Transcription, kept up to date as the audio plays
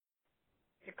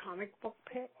The Comic Book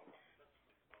Pit?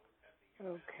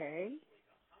 Okay.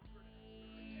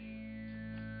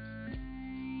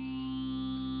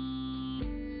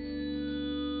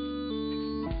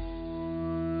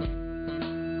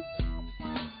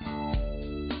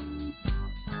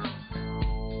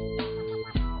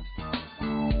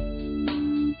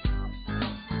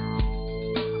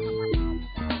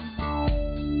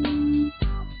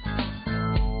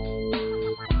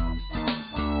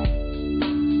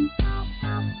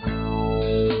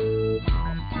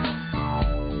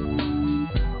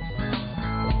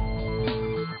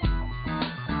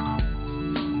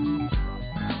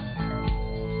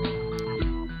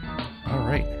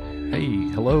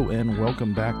 Hello and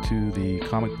welcome back to the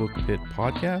Comic Book Pit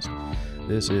podcast.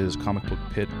 This is Comic Book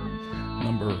Pit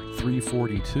number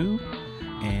 342,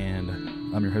 and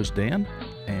I'm your host Dan,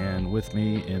 and with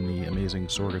me in the amazing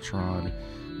Sorgatron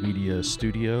Media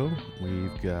Studio,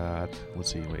 we've got,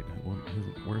 let's see, wait,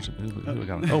 where's it? Who we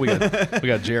got? Oh, we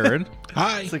got Jared.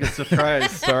 Hi. It's like a surprise.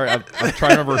 Sorry, I'm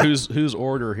trying to remember whose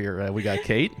order here. We got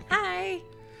Kate. Hi.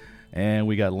 And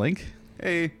we got Link.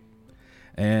 Hey.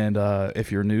 And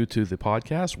if you're new to the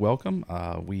podcast, welcome.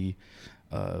 We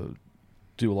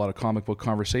do a lot of comic book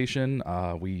conversation.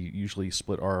 We usually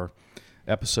split our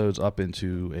episodes up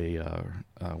into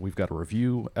we've got a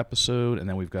review episode, and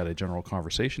then we've got a general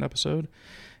conversation episode.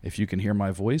 If you can hear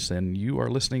my voice, then you are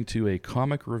listening to a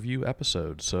comic review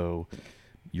episode. So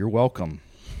you're welcome.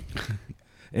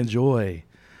 Enjoy.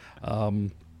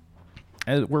 And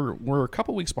we're a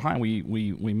couple weeks behind.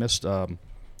 We missed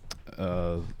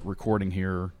recording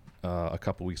here a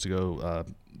couple weeks ago.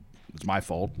 It's my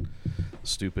fault.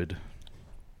 Stupid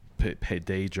paid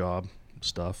day job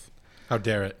stuff. How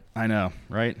dare it? I know,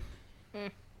 right?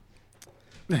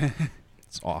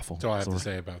 It's awful. That's all I have to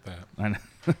say about that. I know.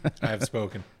 I have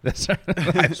spoken.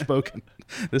 I've spoken.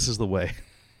 This is the way.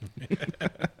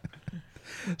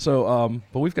 So,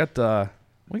 but we got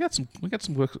some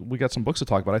books to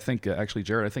talk about. I think actually,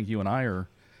 Jared, I think you and I are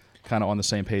kind of on the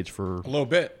same page for A little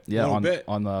bit. Yeah, a little bit.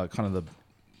 on the kind of the.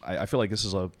 I feel like this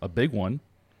is a big one.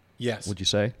 Yes. Would you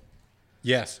say?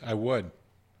 Yes, I would.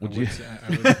 Would you?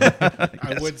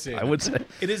 I would say. I would say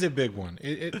it is a big one.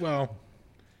 It's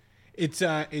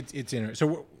interesting. So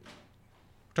we're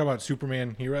talking about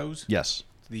Superman Heroes. yes.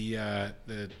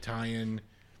 The tie-in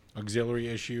auxiliary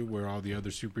issue where all the other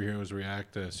superheroes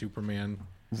react to Superman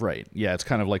Right. Yeah, it's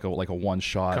kind of like a one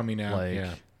shot coming out. Like,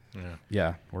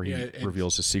 Yeah. where he Yeah, it's-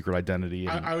 reveals his secret identity.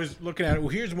 And, I was looking at it. Well,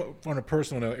 here's what, on a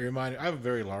personal note, it reminded. I have a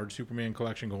very large Superman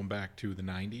collection going back to the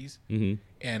 '90s,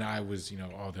 and I was,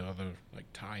 all the other like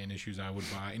tie-in issues I would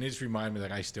buy, and it just reminded me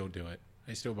that I still do it.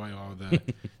 I still buy all the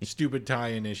stupid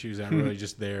tie-in issues that are really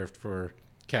just there for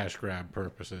cash grab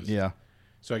purposes. yeah.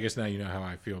 So I guess now you know how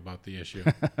I feel about the issue.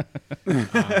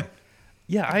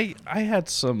 Yeah, I had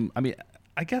some. I mean,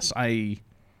 I guess I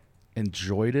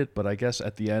enjoyed it, but I guess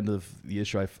at the end of the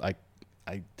issue, I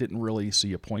didn't really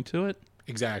see a point to it.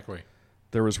 Exactly.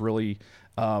 There was really,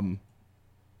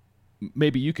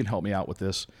 maybe you can help me out with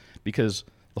this, because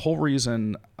the whole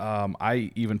reason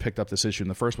I even picked up this issue in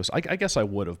the first place, I guess I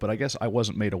would have, but I guess I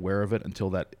wasn't made aware of it until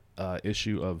that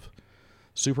issue of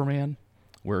Superman,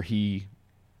 where he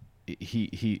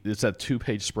it's that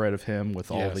 2-page spread of him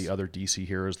with all the other DC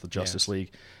heroes, the Justice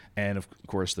League, and of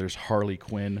course there's Harley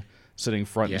Quinn sitting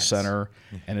front and center,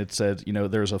 and it said,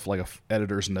 there's a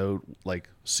editor's note, like,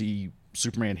 see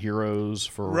Superman Heroes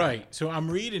for Right. So I'm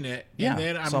reading it, and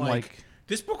then I'm so like,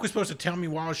 this book was supposed to tell me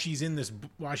while she's in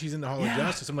the Hall of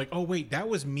Justice. I'm like, oh wait, that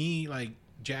was me like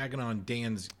jagging on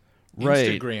Dan's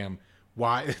Instagram.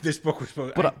 Why this book was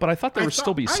supposed? But I thought there would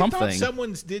still be something. I thought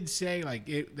someone did say like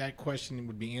that question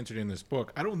would be answered in this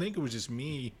book. I don't think it was just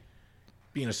me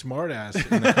being a smartass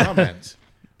in the comments.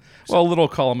 Well, a little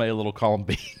column A, a little column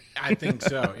B. I think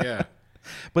so. Yeah.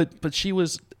 But she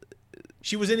was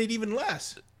in it even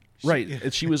less.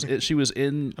 right. She was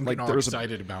in. I'm like getting all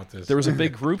excited about this. There was a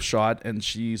big group shot, and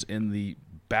she's in the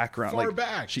background, Far like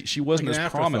back. She wasn't Like an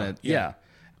as prominent. afterthought. Yeah.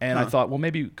 And I thought, well,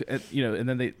 maybe and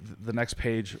then the next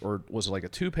page, or was it like a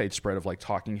 2-page spread of like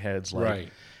talking heads, like, Right.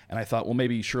 And I thought, well,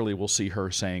 maybe surely we'll see her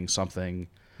saying something.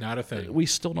 Not a thing. We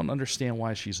still don't understand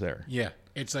why she's there. Yeah,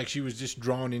 it's like she was just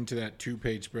drawn into that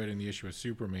 2-page spread in the issue of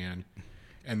Superman,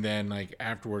 and then like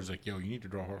afterwards, like, yo, you need to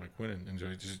draw Harley Quinn, and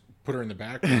so just put her in the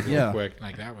background real quick,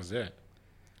 like that was it.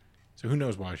 So who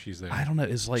knows why she's there? I don't know.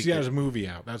 It's like She has a movie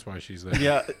out. That's why she's there.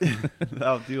 Yeah,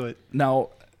 that'll do it. Now,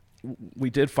 we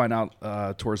did find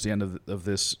out towards the end of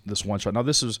this one shot. Now,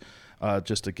 this is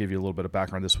just to give you a little bit of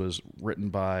background. This was written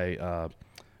by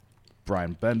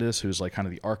Brian Bendis, who's like kind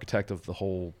of the architect of the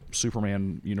whole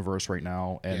Superman universe right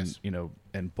now, and Yes.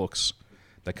 and books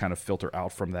that kind of filter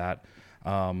out from that.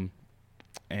 And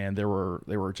they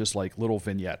were just like little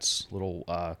vignettes,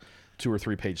 little 2 or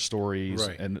 3 page stories,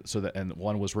 Right. and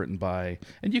one was written by,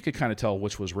 and you could kind of tell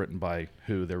which was written by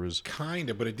who. There was Kind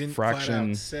of, but it didn't Fraction. flat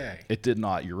out say. It did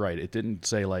not. You're right. It didn't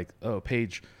say like, oh,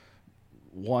 page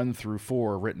 1 through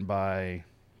 4 written by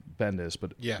Bendis,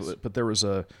 but Yes. but there was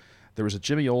a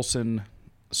Jimmy Olsen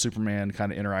Superman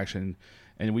kind of interaction,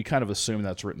 and we kind of assume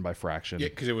that's written by Fraction. Yeah,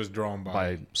 because it was drawn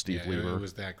By Steve Lieber. It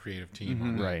was that creative team.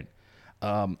 On that. Right.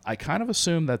 I kind of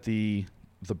assume that the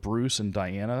Bruce and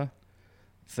Diana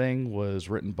thing was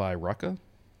written by Rucka,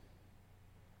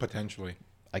 Potentially.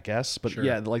 I guess. But Sure.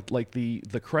 yeah, like the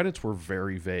credits were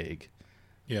very vague.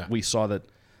 Yeah. We saw that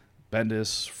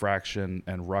Bendis, Fraction,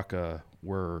 and Rucka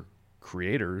were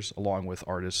creators, along with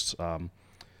artists Kevin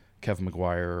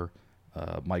McGuire,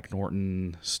 Mike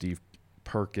Norton, Steve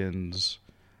Perkins,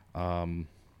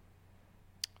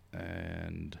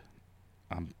 and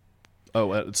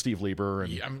Steve Lieber,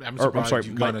 and Yeah, I'm or, surprised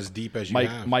you've gone as deep as you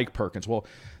have. Mike Perkins. Well,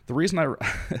 the reason I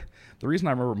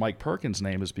remember Mike Perkins'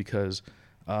 name is because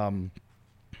I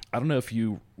don't know if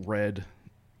you read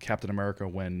Captain America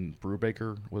when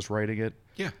Brubaker was writing it.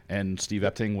 Yeah. And Steve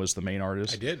Epting was the main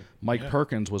artist. I did. Mike Yeah.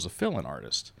 Perkins was a fill-in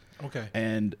artist, Okay.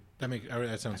 and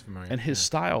That sounds familiar. and his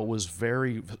style was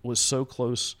so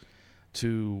close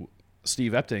to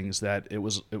Steve Epting's that it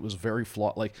was very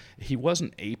flawed. Like, he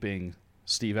wasn't aping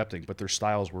Steve Epting, but their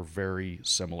styles were very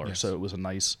similar. Yes. So it was a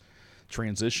nice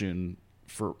transition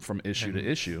from issue to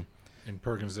issue. And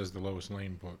Perkins does the Lois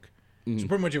Lane book. Mm-hmm. So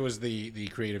pretty much it was the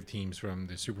creative teams from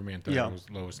the Superman titles,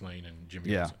 Lois Lane and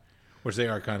Jimmy Yeah. Olsen, which they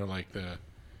are kind of like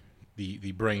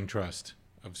the brain trust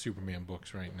of Superman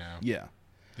books right now. Yeah.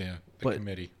 Yeah, the But-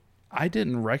 committee. I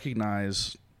didn't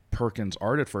recognize Perkins'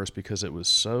 art at first because it was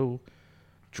so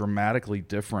dramatically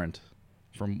different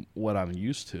from what I'm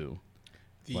used to.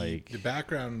 The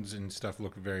backgrounds and stuff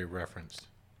look very referenced.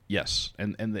 Yes,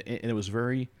 and it was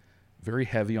very, very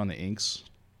heavy on the inks.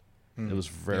 It was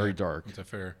very Yeah, dark, It's a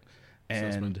fair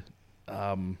assessment.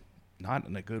 and not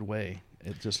in a good way.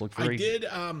 It just looked I very did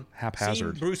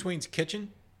haphazard. seeing Bruce Wayne's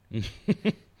kitchen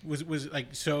was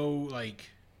like so like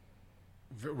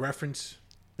reference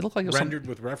It looked like it was rendered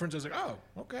with reference. I was like, oh,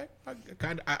 okay.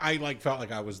 I like felt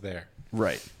like I was there.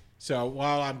 right. So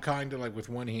while I'm kind of like with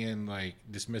one hand like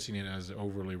dismissing it as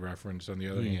overly referenced, on the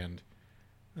other hand,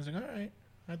 I was like, all right,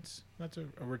 that's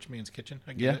a rich man's kitchen.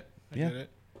 I get Yeah, it. I yeah. get it.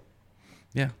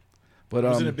 Yeah, but I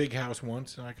was in a big house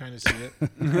once, and I kind of see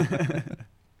it.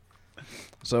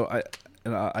 so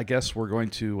I guess we're going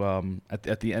to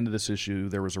at the end of this issue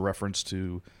there was a reference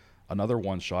to another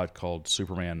one shot called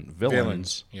Superman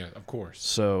Villains. Yeah, of course.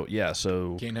 So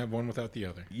Can't have one without the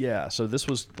other. yeah, so this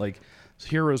was like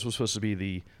Heroes was supposed to be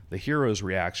the hero's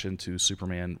reaction to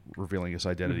Superman revealing his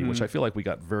identity, which I feel like we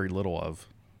got very little of,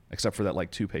 except for that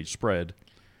like 2-page spread.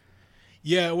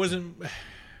 Yeah, it wasn't.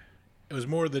 It was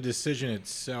more the decision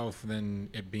itself than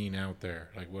it being out there,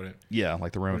 like what it. Yeah,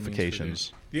 like the what it means for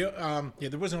ramifications.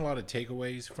 there wasn't a lot of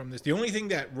takeaways from this. The only thing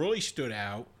that really stood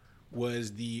out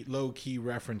was the low key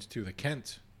reference to the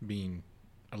Kent being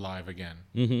alive again.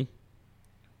 Mm-hmm.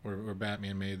 Where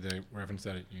Batman made the reference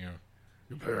that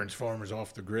your parents' farm is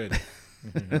off the grid.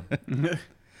 You know.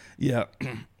 Yeah,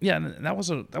 yeah, and that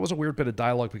was a weird bit of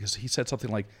dialogue because he said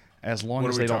something like, "As long What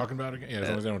as are we they talking about again? Yeah, as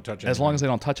long as they don't touch. as long as anything.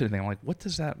 they don't touch anything." I'm like, "What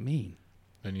does that mean?"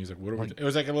 And he's like, "What are we?" It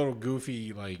was like a little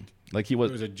goofy, like Like it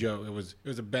was a joke. It was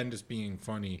a Bendis being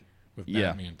funny with Yeah.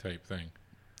 Batman type thing.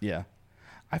 Yeah,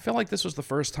 I feel like this was the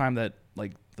first time that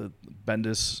like the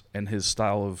Bendis and his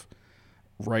style of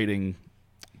writing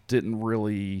didn't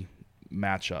really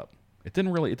match up. It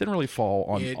didn't really fall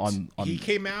on He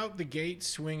came out the gate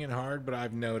swinging hard, but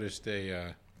I've noticed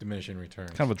a diminishing return.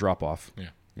 kind of a drop off.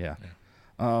 Yeah.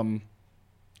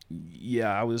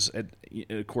 Yeah, I was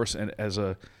of course as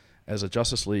a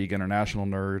Justice League International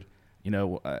nerd,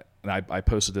 and I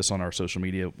posted this on our social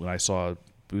media when I saw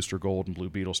Booster Gold and Blue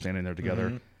Beetle standing there together.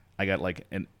 Mm-hmm. I got like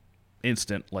an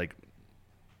instant I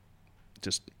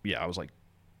was like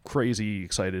crazy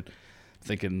excited,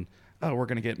 thinking, oh, we're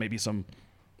gonna get maybe some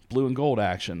blue and gold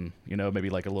action, maybe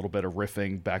like a little bit of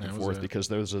riffing back and That was forth because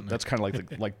that's kind of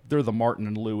like like they're the Martin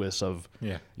and Lewis of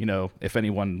Yeah. if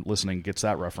anyone listening gets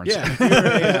that reference. Yeah, if you're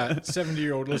a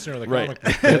 70-year-old listener of the Right. comic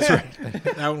book, that's right.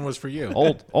 That one was for you.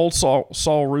 old Saul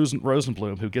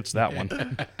Rosenblum, who gets that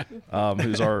one,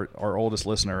 who's our oldest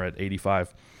listener at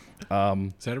 85. Is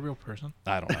that a real person?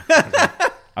 I don't know.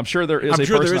 I'm sure there is. I'm a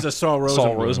sure there person- is a Saul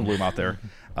Rosenblum out there,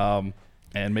 and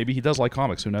maybe he does like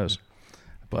comics. Who knows?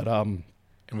 But And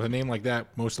with a name like that,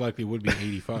 most likely would be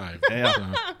 85.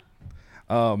 Yeah.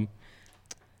 So,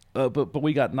 but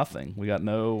we got nothing. We got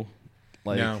no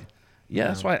No. Yeah,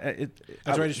 that's why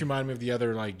That's why it just reminded me of the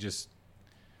other like just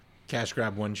cash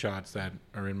grab one shots that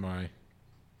are in my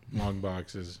long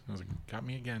boxes. I was like, got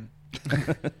me again.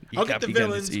 I'll get the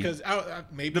villains because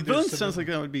maybe The villain sounds like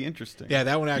that would be interesting. yeah,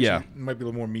 that one actually might be a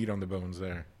little more meat on the bones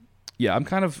there. Yeah, I'm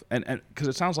kind of and because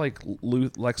it sounds like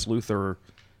Lex Luthor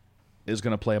is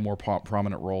going to play a more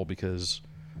prominent role because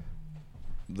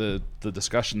the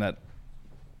discussion that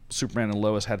Superman and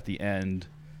Lois had at the end,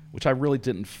 which I really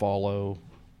didn't follow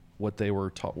what they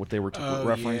were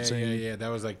referencing. Yeah. That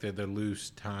was like the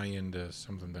loose tie into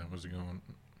something that was going.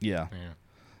 Yeah. Yeah.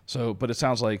 So, but it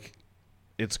sounds like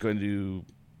it's going to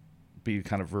be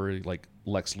kind of very like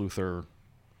Lex Luthor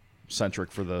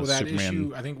centric for the that Superman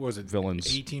issue, I think, was it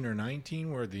villains. 18 or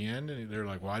 19, where at the end, and they're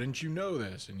like, "Why didn't you know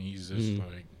this?" And he's just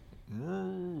like,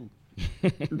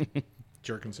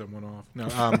 jerking someone off. No,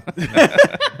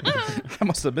 I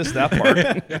must have missed that part.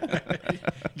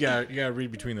 you gotta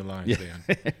read between the lines, Dan.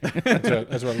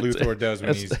 That's what Luthor does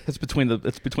when he's. It's between the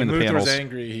Luthor's panels.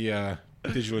 angry. He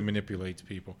digitally manipulates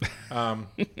people.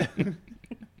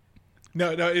 No,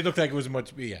 it looked like it was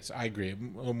much. Yes, I agree. A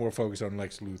little more focused on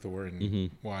Lex Luthor and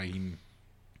why he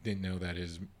didn't know that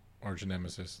his arch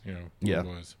nemesis, who it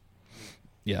was.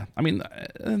 Yeah, I mean,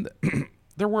 and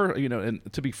there were,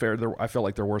 and to be fair, I felt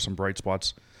like there were some bright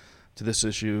spots to this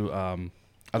issue. It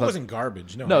wasn't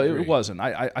garbage. No, it wasn't.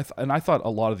 I thought a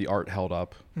lot of the art held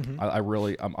up.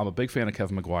 I'm a big fan of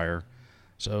Kevin Maguire,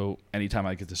 so anytime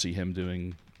I get to see him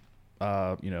doing,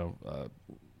 current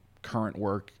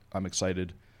work, I'm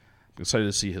excited. I'm excited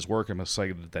to see his work. I'm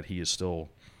excited that he is still,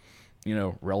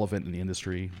 relevant in the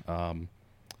industry.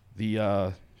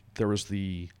 There was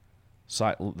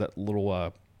that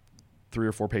little 3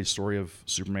 or 4 page story of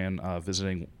Superman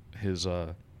visiting his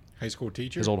high school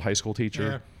teacher, his old high school teacher.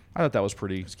 Yeah. I thought that was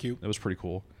pretty. It's cute. It was pretty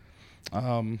cool.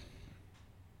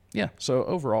 Yeah. So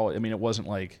overall, I mean, it wasn't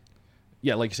like,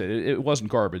 like you said, it wasn't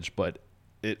garbage, but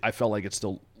I felt like it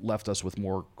still left us with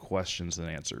more questions than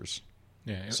answers.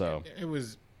 Yeah. So it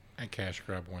was a cash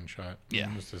grab one shot.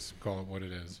 Yeah. Let's just call it what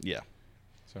it is. Yeah.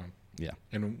 So. Yeah.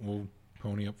 And we'll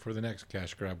pony up for the next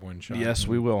cash grab one shot. Yes,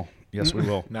 we will. Yes, we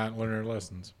will. Not learn our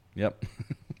lessons. Yep.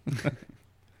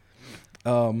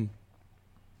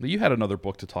 You had another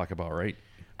book to talk about, right?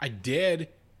 I did,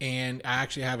 and I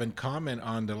actually have a comment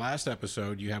on the last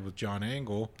episode you had with John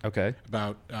Angle. Okay.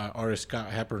 About artist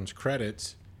Scott Hepburn's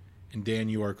credits, and Dan,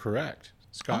 you are correct.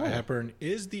 Scott Hepburn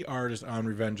is the artist on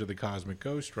Revenge of the Cosmic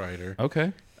Ghost Rider.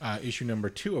 Okay. Issue number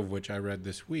 2 of which I read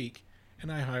this week,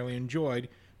 and I highly enjoyed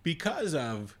because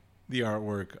of the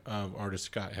artwork of artist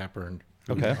Scott Hepburn,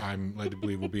 who I'm led to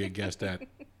believe will be a guest at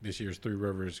this year's Three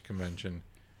Rivers Convention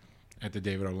at the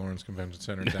David R. Lawrence Convention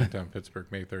Center in downtown Pittsburgh,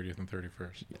 May 30th and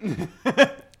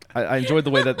 31st. I enjoyed the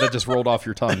way that just rolled off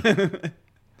your tongue.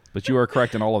 But you are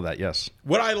correct in all of that, yes.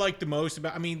 What I like the most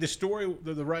about, the story,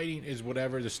 the writing is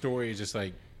whatever. The story is just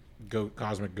like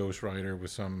Cosmic Ghost Rider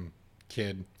with some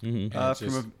kid. Mm-hmm.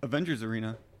 From Avengers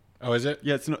Arena. Oh, is it?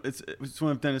 Yeah, it's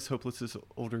one of Dennis Hopeless's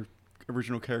older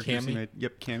original characters he made.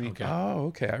 Yep, Cammy. Okay. Oh,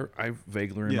 okay. I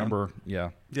vaguely remember.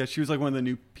 Yeah. Yeah, she was like one of the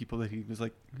new people that he was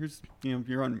like, here's,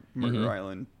 you're on Murder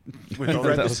Island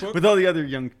with all the other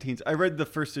young teens. I read the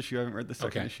first issue. I haven't read the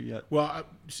second issue yet. Well,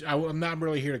 I'm not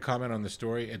really here to comment on the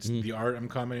story. It's the art I'm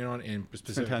commenting on, and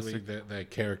specifically the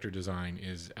character design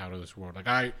is out of this world.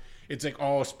 It's like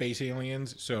all space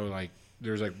aliens. So like,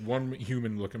 there's like one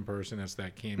human-looking person. That's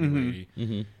that Cammy lady.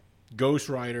 Mm-hmm. Ghost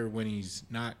Rider when he's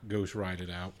not Ghost Rided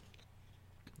out.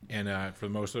 And for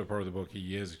most of the part of the book,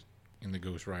 he is in the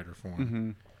Ghost Rider form.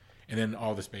 Mm-hmm. And then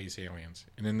all the space aliens.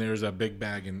 And then there's a big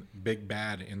bad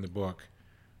in the book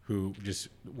who just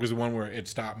was the one where it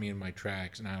stopped me in my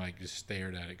tracks, and I just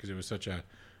stared at it because it was such a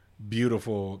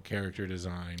beautiful character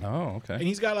design. Oh, okay. And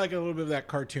he's got like a little bit of that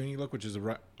cartoony look, which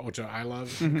I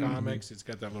love in comics. It's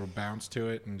got that little bounce to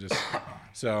it, and just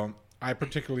so I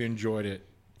particularly enjoyed it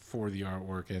for the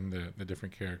artwork and the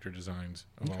different character designs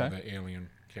of all the alien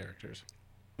characters.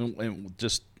 And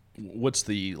just what's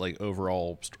the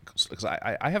overall? Because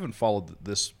I haven't followed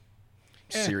this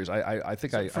series. I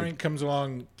think Frank comes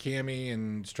along Cammy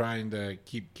and is trying to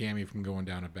keep Cammy from going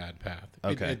down a bad path.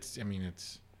 Okay, it's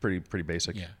pretty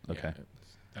basic. Yeah. Okay. Yeah,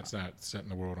 that's not setting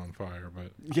the world on fire,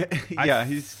 but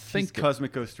he's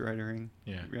Cosmic Ghost Ridering.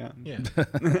 Yeah.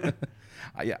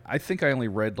 I think I only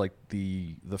read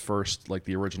the first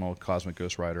the original Cosmic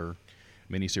Ghost Rider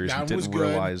miniseries and didn't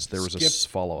realize there was a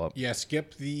follow-up. Yeah,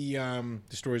 skip the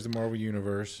stories of the Marvel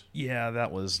Universe. Yeah,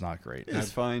 that was not great.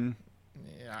 It's fine.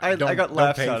 Yeah, I got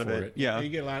laughs out of it. Yeah. You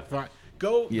get laughs.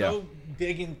 Go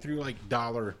digging through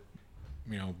dollar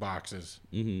boxes.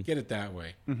 Mm-hmm. Get it that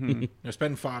way. Mm-hmm.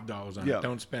 Spend $5 on it.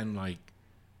 Don't spend $20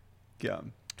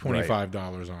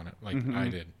 $25 on it, like I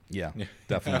did. Yeah,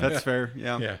 definitely. That's fair.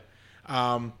 Yeah.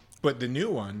 Yeah. But the new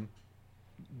one,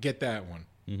 get that one.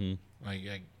 Like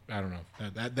I don't know.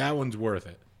 That one's worth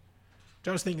it.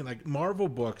 So I was thinking, like, Marvel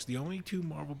books, the only 2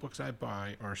 Marvel books I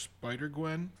buy are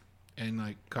Spider-Gwen and,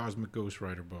 like, Cosmic Ghost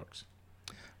Rider books.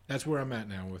 That's where I'm at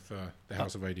now with the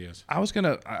House of Ideas. I was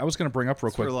gonna bring up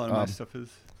real That's quick. where a lot of my stuff is.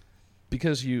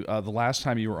 Because you the last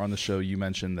time you were on the show, you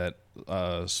mentioned that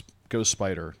Ghost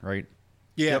Spider, right?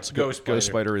 Yeah, it's Ghost Spider. Ghost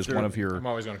Spider is one of your. I'm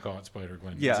always going to call it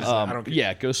Spider-Gwen. Yeah. I don't care.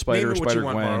 Yeah, Ghost Spider, Name it what you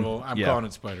want, Spider-Gwen. Marvel. I'm calling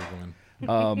it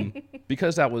Spider-Gwen.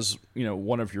 Because that was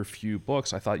one of your few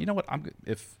books. I thought, you know what,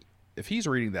 if he's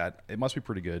reading that, it must be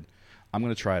pretty good. I'm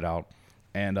going to try it out.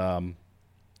 And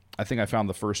I think I found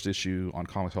the first issue on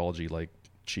Comixology like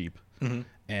cheap,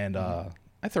 and I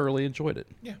thoroughly enjoyed it.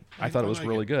 Yeah, I thought it was like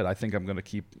really good. I think I'm going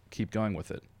to keep going with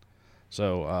it.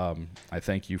 So I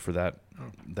thank you for that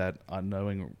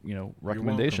unknowing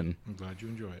recommendation. I'm glad you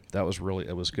enjoy it. That was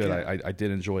it was good. Yeah. I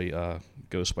did enjoy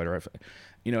Ghost Spider.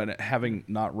 And having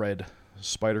not read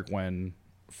Spider-Gwen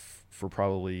for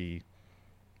probably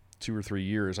 2 or 3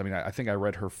 years. I mean, I think I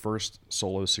read her first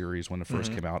solo series when it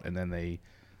first came out, and then they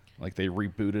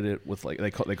rebooted it with like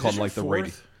they called it like the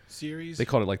radio series. They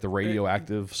called it like the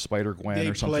radioactive Spider-Gwen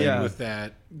or something. They played with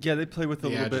that. Yeah, they played with the a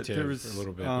little bit. There was a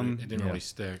little bit. But it didn't really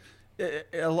stick.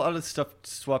 A lot of stuff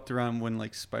swapped around when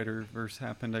like Spider-Verse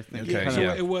happened, I think. Okay,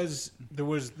 so there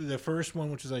was the first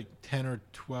one, which was like 10 or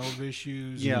 12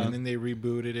 issues, and then they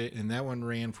rebooted it, and that one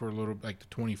ran for a little, like the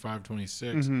 25,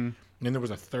 26. And then there was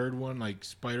a third one, like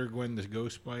Spider-Gwen, the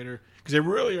Ghost Spider, because they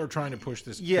really are trying to push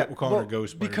this. We'll call her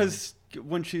Ghost Spider. Because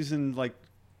when she's in like,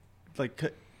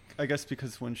 I guess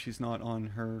because when she's not on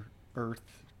her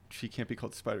Earth, she can't be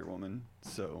called Spider-Woman,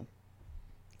 so.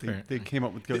 They came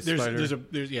up with Ghost Spider.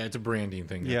 It's a branding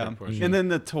thing. Yeah, and then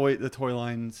the toy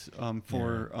lines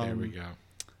for there we go.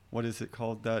 What is it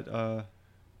called? That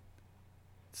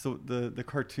so the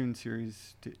cartoon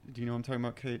series. Do you know what I'm talking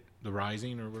about, Kate? The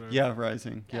Rising or whatever. Yeah,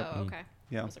 Rising. Yep. Oh, okay.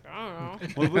 Yeah. I was like, I don't know.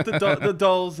 Well, with the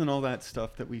dolls and all that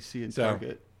stuff that we see in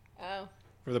Target. Oh.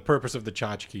 For the purpose of the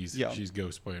tchotchkes, Yeah. she's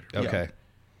Ghost Spider. Okay.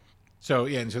 So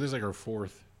and so this is like her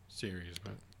 4th series,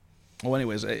 but. Well,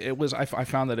 anyways, it was. I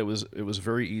found that it was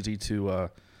very easy to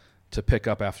pick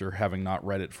up after having not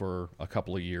read it for a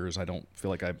couple of years. I don't feel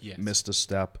like I missed a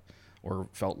step or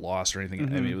felt lost or anything.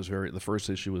 I mean, it was the first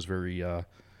issue was very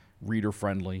reader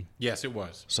friendly. Yes, it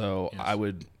was. So yes.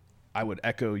 I would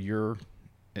echo your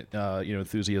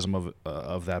enthusiasm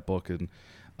of that book, and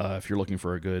if you're looking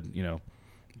for a good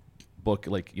book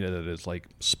like that is like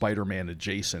Spider-Man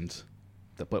adjacent,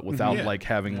 but without like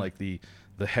having like the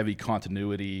heavy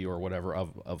continuity or whatever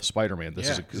of Spider-Man. This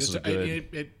is a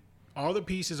good. All the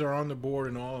pieces are on the board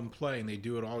and all in play, and they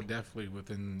do it all deftly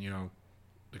within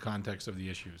the context of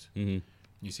the issues. Mm-hmm.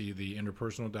 You see the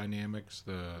interpersonal dynamics,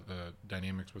 the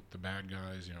dynamics with the bad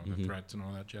guys, the threats and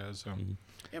all that jazz. So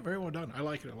very well done. I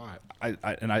like it a lot.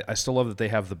 I still love that they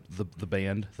have the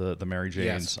band, the Mary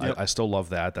Janes. Yes. I still love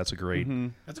that. That's a great.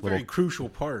 That's a very crucial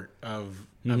part of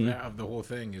the whole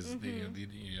thing is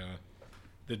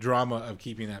the drama of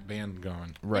keeping that band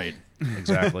going. Right.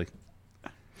 Exactly.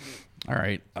 All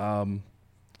right. So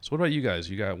what about you guys?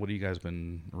 What have you guys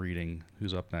been reading?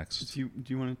 Who's up next? Do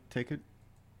you want to take it?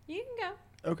 You can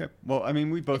go. Okay. Well, I mean,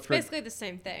 we both read. Basically the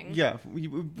same thing. Yeah, we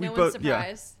no both. one's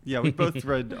surprised. Yeah, we both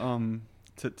read.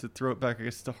 To throw it back, I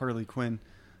guess, to Harley Quinn.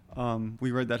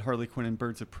 We read that Harley Quinn and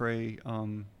Birds of Prey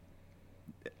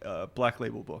Black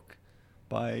Label book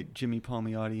by Jimmy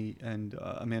Palmiotti and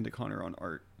Amanda Connor on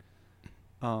art.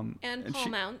 And Paul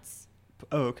Mounts.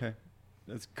 Oh, okay.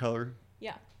 That's color.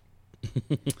 Yeah.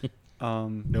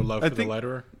 No love for the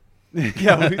letterer?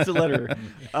 Yeah, well, who's the letterer?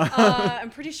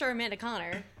 I'm pretty sure Amanda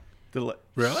Connor.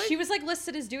 Really? She was like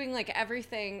listed as doing like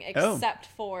everything except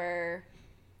for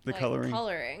the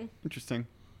coloring. Interesting.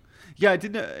 Yeah, I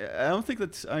didn't. I don't think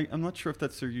that's. I'm not sure if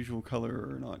that's their usual color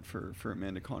or not for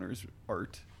Amanda Connor's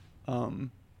art,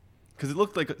 because it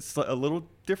looked like a little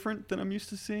different than I'm used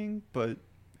to seeing, but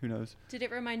who knows? Did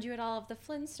it remind you at all of the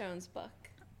Flintstones book?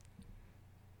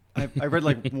 I read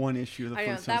like one issue of the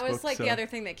Flintstones book. That was like the other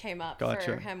thing that came up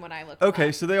for him when I looked.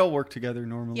 Okay, so they all work together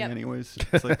normally, anyways.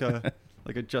 It's like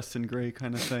a Justin Gray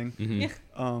kind of thing.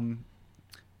 Mm-hmm.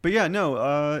 But yeah,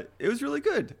 no, it was really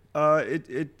good.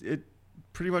 It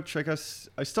pretty much, I guess,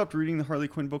 I stopped reading the Harley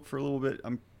Quinn book for a little bit.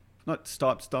 I'm not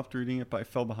stopped reading it, but I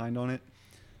fell behind on it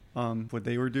when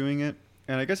they were doing it.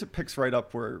 And I guess it picks right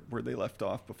up where they left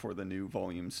off before the new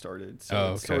volume started.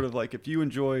 So it's sort of like if you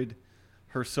enjoyed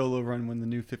her solo run when the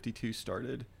new 52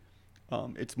 started,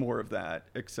 it's more of that,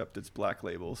 except it's Black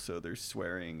Label, so there's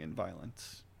swearing and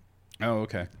violence. Oh,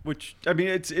 okay. which I mean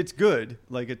it's good.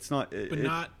 Like it's not. But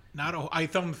not a, I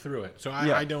thumbed through it, so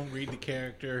I don't read the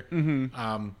character.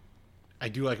 I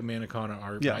do like Amanda Conner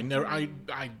art. Yeah. But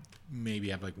I maybe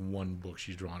have like one book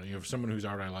she's drawn. You know, for someone whose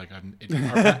art I like,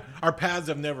 our paths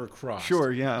have never crossed.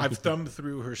 Sure, yeah. I've thumbed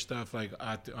through her stuff like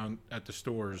at the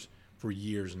stores for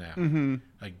years now.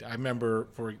 Like I remember,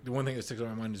 for the one thing that sticks out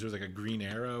in my mind is there was like a Green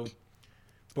Arrow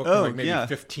book from like maybe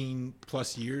 15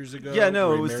 plus years ago. Yeah, no,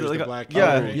 where it he was marries like the Black yeah,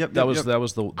 Cavalry. yep. That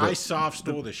was the I soft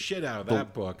stole the shit out of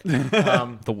that book.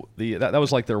 that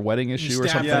was like their wedding issue or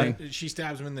something. She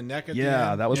stabs him in the neck at the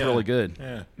Yeah, end. that was really good.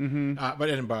 Yeah. But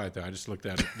I didn't buy it though. I just looked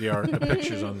at it, the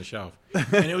pictures on the shelf,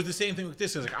 and it was the same thing with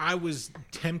this. It was like I was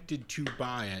tempted to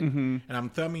buy it, and I'm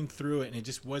thumbing through it, and it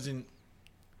just wasn't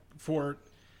for.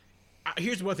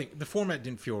 Here's one thing: the format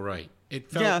didn't feel right. It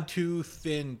felt too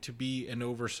thin to be an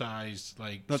oversized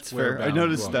like. That's square fair. I bound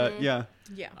noticed book. that. Yeah.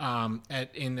 Yeah.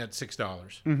 At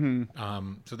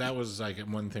 $6. So that was like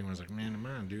one thing. Where I was like, man, I'm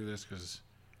gonna do this because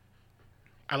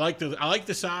I like the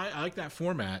size. I like that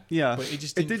format. Yeah. But it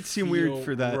just It didn't did seem weird feel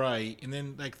for that. right. And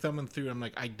then like thumbing through, I'm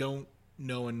like, I don't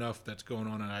know enough that's going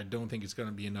on, and I don't think it's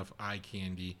gonna be enough eye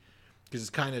candy because it's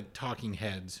kind of talking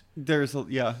heads, There's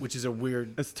which is a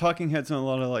weird, it's talking heads and a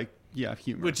lot of like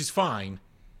humor. which is fine,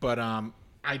 but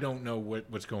I don't know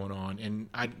what's going on, and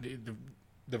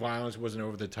the violence wasn't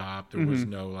over the top. There was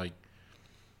no like,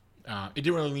 it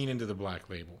didn't really lean into the Black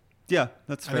Label. Yeah,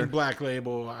 that's I fair. think Black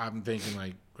Label, I'm thinking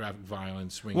like graphic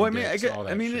violence, swinging Well, I mean, dicks, all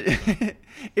that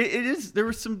it is. There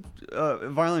was some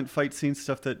violent fight scene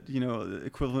stuff that the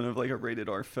equivalent of like a rated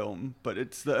R film, but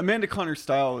it's the Amanda Conner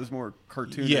style is more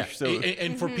cartoonish. Yeah, So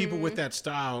and for people with that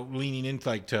style, leaning into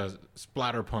like to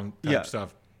splatterpunk type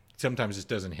stuff, sometimes it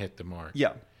doesn't hit the mark.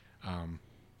 yeah,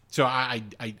 So I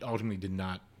ultimately did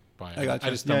not buy it. I gotcha. I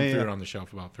just thumbed Yeah, through yeah. it on the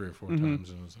shelf about 3 or 4 times,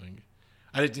 and I was like,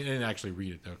 I didn't actually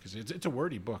read it though because it's a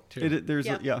wordy book too. there's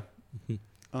Yeah.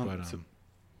 But so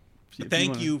but if thank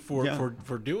wanna- you for, yeah.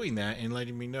 for doing that and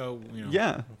letting me know,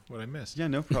 Yeah. what I missed. Yeah,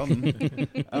 no problem.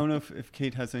 I don't know if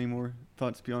Kate has any more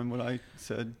thoughts beyond what I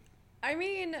said. I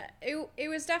mean, it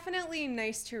was definitely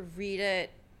nice to read it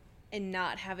and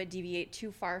not have it deviate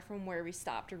too far from where we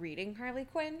stopped reading Harley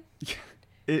Quinn.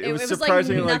 It was was like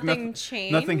surprisingly like nothing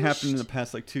nothing happened in changed. the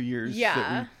past like 2 years.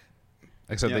 Yeah.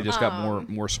 Except they Yeah. just got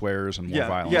more swears and more Yeah,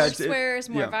 violence. yeah, More it's- swears,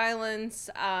 more yeah. violence.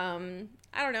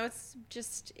 I don't know.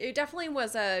 It definitely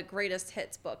was a greatest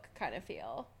hits book kind of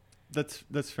feel. That's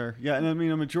fair. Yeah, and I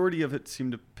mean a majority of it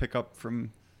seemed to pick up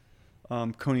from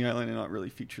Coney Island and not really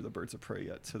feature the Birds of Prey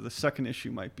yet. So the second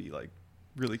issue might be like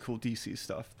really cool DC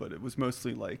stuff, but it was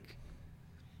mostly like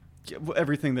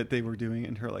everything that they were doing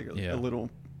in her like a little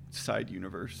side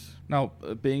universe. Now,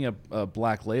 being a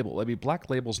Black Label, I mean, Black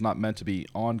Label's not meant to be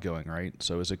ongoing, right?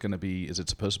 So is it going to be? Is it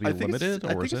supposed to be limited,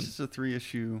 I or think is it's it? just a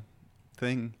 3-issue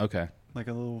thing. Okay. Like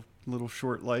a little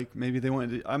short, like maybe they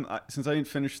wanted to. Since I didn't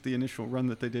finish the initial run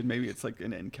that they did, maybe it's like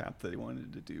an end cap that they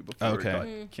wanted to do before Okay. it got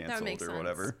That canceled makes or sense.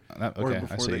 whatever. Okay, Or I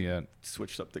before see. they Yeah,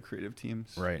 switched up the creative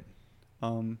teams. right.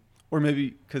 Or maybe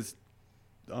because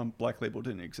Black Label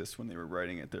didn't exist when they were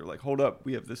writing it, they're like, hold up,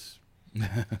 we have this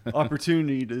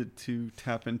opportunity to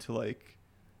tap into like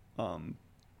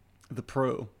the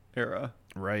pro era,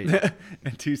 Right.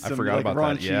 and do some forgot like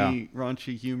about that, yeah.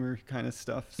 raunchy humor kind of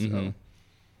stuff. So. Mhm.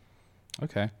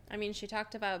 Okay. I mean, she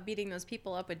talked about beating those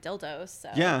people up with dildos. So.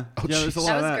 Yeah, Oh, yeah. There's a jeez. lot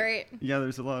That of was that. great. Yeah,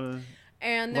 there's a lot of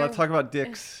And a there lot of talk about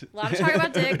dicks. a lot of talk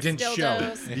about dicks, Didn't show.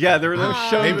 dildos. Yeah, there were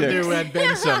show Maybe dicks. there had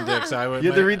been some dicks. I would.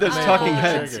 You had to read those might- talking might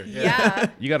heads. trigger. Yeah.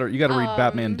 You got to read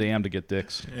Batman Damned to get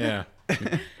dicks. Yeah.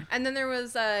 And then there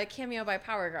was a cameo by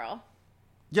Power Girl.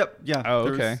 Yep. Yeah. Oh,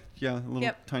 there was- okay. yeah, a little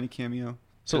Yep. tiny cameo.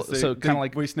 So 'Cause so they kind of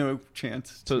like waste no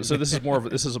chance. so this is more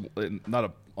of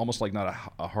not almost like not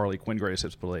a Harley Quinn greatest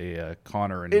hits, but a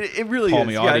Connor and It really Paul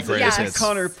is. Miotti Yeah, it's, greatest Yes. hits.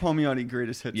 Connor Palmiotti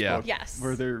greatest hits. Yeah. book, Yes.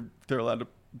 Where they're allowed to,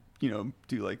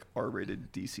 do like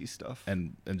R-rated DC stuff.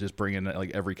 and just bring in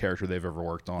like every character they've ever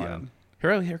worked on.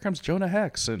 Yeah. Here comes Jonah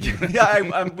Hex, and Yeah,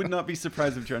 I would not be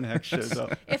surprised if Jonah Hex shows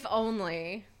up. If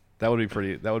only. that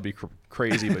would be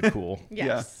crazy but cool.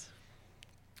 Yes.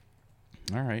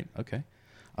 All right, okay.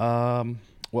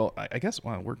 Well, I guess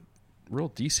we're real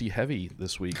DC heavy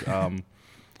this week.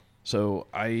 So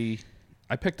I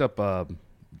picked up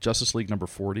Justice League number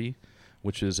 40,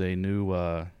 which is a new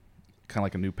kind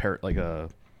of like a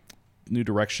new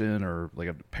direction or like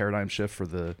a paradigm shift for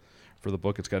the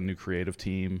book. It's got a new creative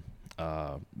team.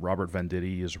 Robert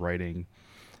Venditti is writing,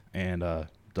 and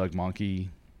Doug Mahnke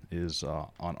is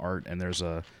on art. And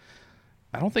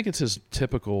I don't think it's his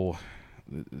typical.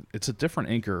 It's a different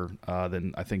inker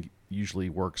than I think usually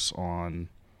works on.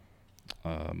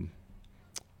 Let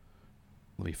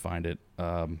me find it.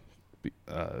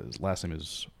 his last name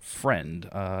is Friend.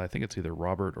 I think it's either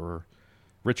Robert or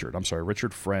Richard. I'm sorry,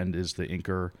 Richard Friend is the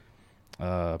inker.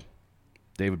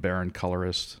 David Barron,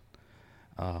 colorist.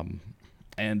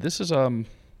 And this is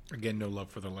Again, no love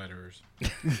for the letters.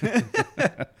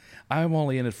 I'm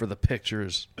only in it for the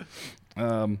pictures.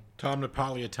 Tom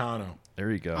Napolitano.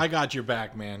 There you go. I got your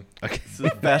back, man. It's the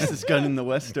fastest gun in the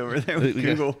West over there with Yeah.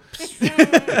 Google.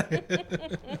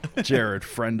 Jared,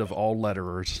 friend of all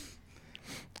letterers.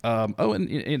 And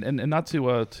not to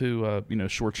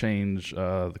shortchange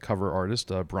the cover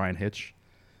artist, Brian Hitch,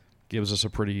 gives us a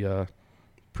pretty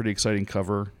exciting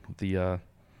cover. The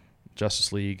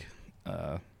Justice League,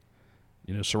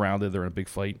 surrounded. They're in a big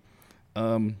fight.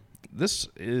 This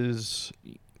is,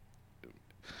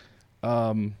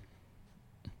 in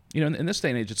this day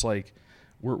and age, it's like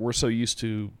we're so used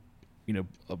to,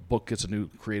 a book gets a new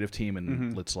creative team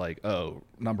and it's like, oh,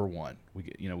 number one, we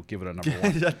get, we'll give it a number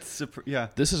one. Yeah.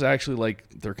 This is actually like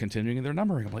they're continuing their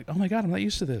numbering. I'm like, oh my God, I'm not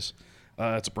used to this.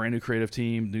 It's a brand new creative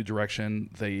team, new direction.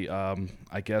 They,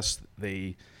 I guess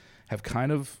they have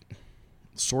kind of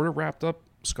sort of wrapped up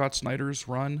Scott Snyder's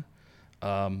run.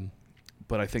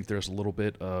 But I think there's a little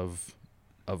bit of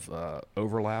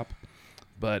overlap,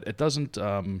 but it doesn't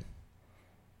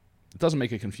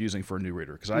make it confusing for a new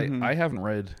reader. Cause I haven't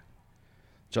read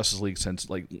Justice League since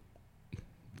like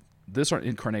this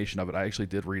incarnation of it. I actually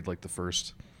did read like the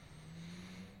first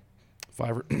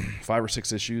five or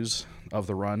six issues of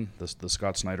the run, the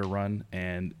Scott Snyder run,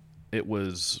 and it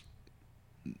was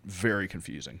very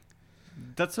confusing.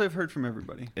 That's what I've heard from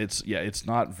everybody. It's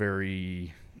not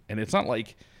very, and it's not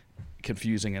like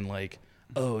confusing and like,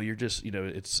 oh, you're just,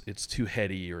 it's too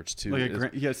heady or it's too.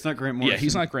 Like it's not Grant Morrison. Yeah,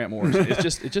 he's not Grant Morrison. it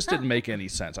just didn't make any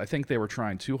sense. I think they were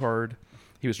trying too hard.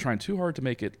 He was trying too hard to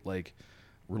make it like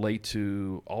relate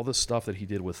to all the stuff that he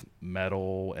did with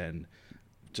Metal and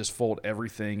just fold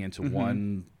everything into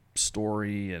one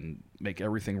story and make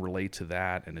everything relate to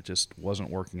that, and it just wasn't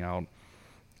working out,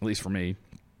 at least for me.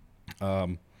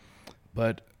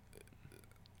 But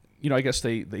I guess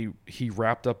he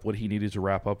wrapped up what he needed to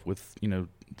wrap up with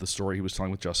the story he was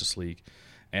telling with Justice League,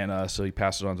 and so he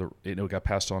passed it on to got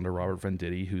passed on to Robert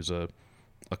Venditti, who's a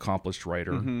accomplished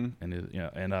writer, and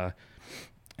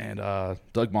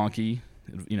Doug Mahnke,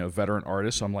 veteran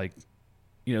artist. So I'm like,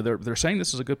 they're saying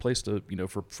this is a good place to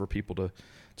for people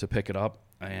to pick it up,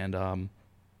 and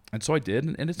so I did,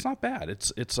 and it's not bad.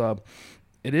 It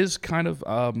is kind of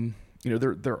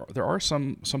there are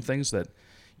some things that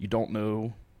you don't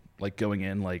know, like going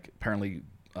in, like apparently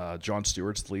John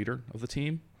Stewart's the leader of the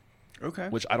team. Okay.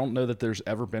 Which I don't know that there's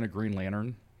ever been a Green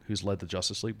Lantern who's led the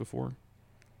Justice League before.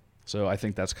 So I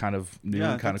think that's kind of new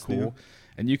and kind of cool. New.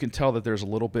 And you can tell that there's a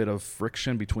little bit of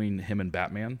friction between him and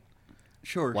Batman.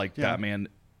 Sure. Like Batman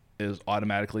is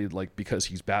automatically, like, because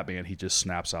he's Batman, he just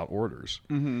snaps out orders.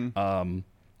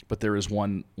 But there is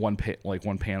one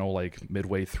panel like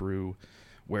midway through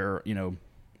where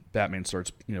Batman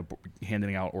starts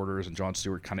handing out orders, and John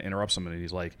Stewart kind of interrupts him, and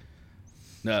he's like,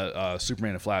 "No,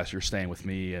 Superman and Flash, you're staying with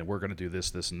me, and we're going to do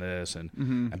this, this, and this."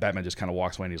 And Batman just kind of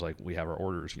walks away, and he's like, "We have our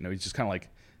orders." He's just kind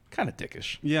of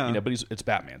dickish. Yeah. But it's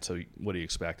Batman, so what do you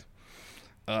expect?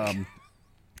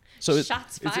 So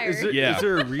Shots fired. Is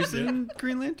there a reason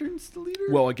Green Lantern's the leader?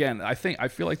 Well, again, I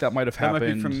feel like that might have happened.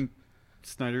 That might be from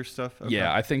Snyder stuff. Okay.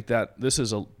 Yeah, I think that this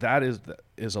is a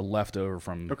leftover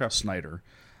from Snyder.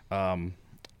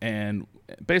 And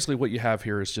basically what you have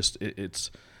here is just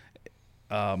it's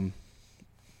a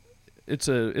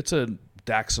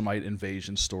Daxamite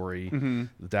invasion story.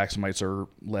 The Daxamites are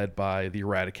led by the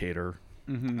Eradicator,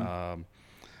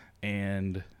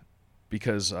 and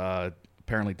because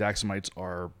apparently Daxamites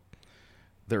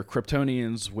they're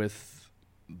Kryptonians with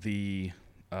the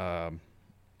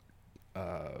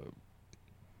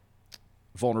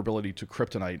vulnerability to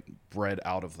kryptonite bred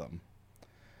out of them.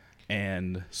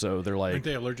 And so they're like... Aren't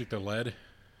they allergic to lead?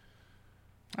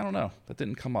 I don't know. That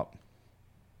didn't come up.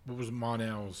 What was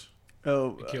Mon-El's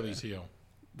Achilles heel?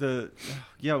 I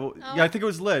think it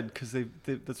was lead, because they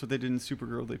that's what they did in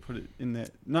Supergirl. They put it in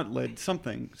that, not lead,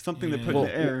 something they put in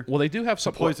the air. Well, they do have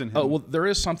some poison him. Oh, well, there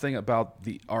is something about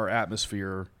our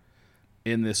atmosphere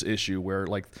in this issue where,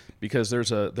 like, because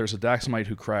there's a Daxamite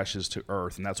who crashes to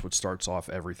Earth, and that's what starts off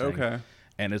everything. Okay.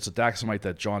 And it's a Daxamite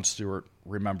that John Stewart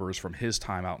remembers from his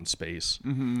time out in space.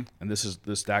 And this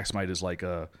Daxamite is like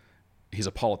he's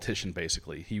a politician,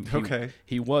 basically.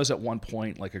 He was at one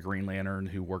point like a Green Lantern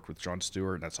who worked with John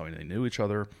Stewart, and that's how they knew each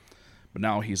other. But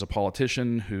now he's a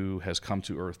politician who has come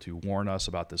to Earth to warn us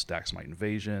about this Daxamite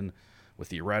invasion, with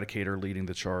the Eradicator leading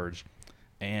the charge.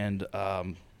 And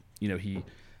he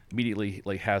immediately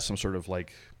like has some sort of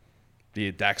like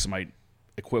the Daxamite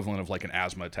equivalent of like an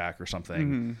asthma attack or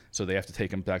something. So they have to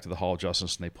take him back to the Hall of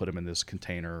Justice, and they put him in this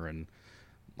container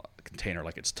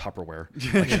like it's Tupperware.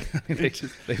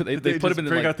 They put him in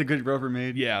break out the good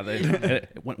Rubbermaid. Yeah,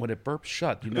 when it burps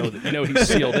shut, you know he's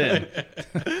sealed in.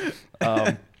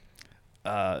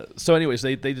 So anyways,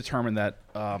 they determined that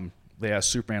they asked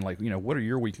Superman, like, what are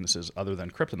your weaknesses other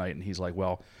than kryptonite? And he's like,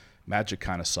 well, magic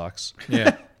kind of sucks.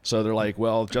 Yeah. So they're like,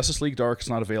 well, Justice League Dark is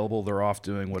not available. They're off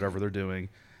doing whatever they're doing.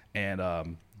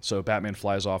 And so Batman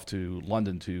flies off to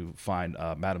London to find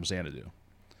Madame Xanadu.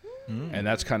 And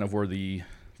that's kind of where the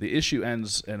issue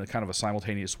ends in a kind of a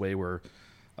simultaneous way, where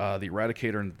the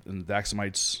Eradicator and the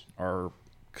Daxamites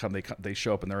they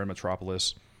show up and they're in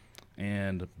Metropolis,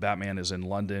 and Batman is in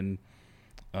London,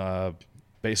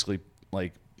 basically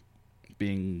like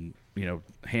being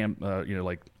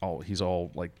he's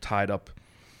all like tied up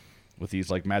with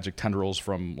these like magic tendrils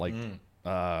from like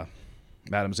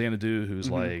Madame Xanadu,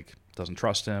 who's like doesn't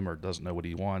trust him or doesn't know what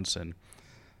he wants, and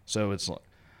so it's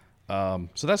so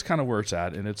that's kind of where it's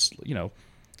at, and it's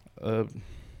the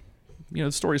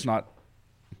story's not.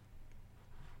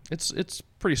 It's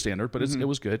pretty standard, but it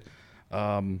was good.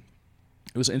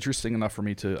 It was interesting enough for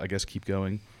me to, I guess, keep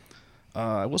going.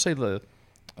 I will say the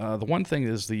one thing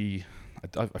is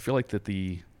I feel like that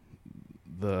the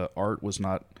art was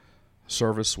not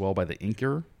serviced well by the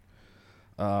inker,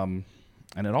 and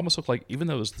it almost looked like, even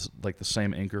though it was like the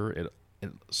same inker,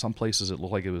 it some places it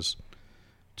looked like it was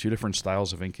two different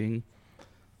styles of inking.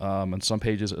 On some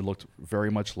pages, it looked very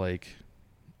much like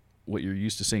what you're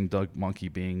used to seeing Doug Monkey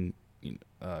being,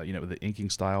 the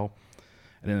inking style.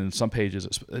 And then in some pages,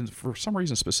 and for some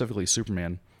reason, specifically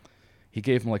Superman, he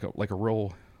gave him like a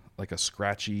real, like a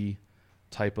scratchy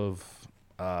type of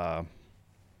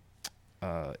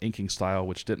inking style,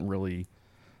 which didn't really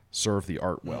serve the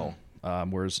art well.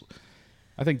 Whereas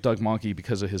I think Doug Monkey,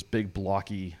 because of his big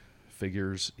blocky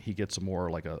figures, he gets a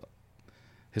more like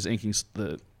his inking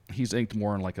he's inked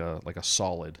more in like a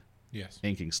solid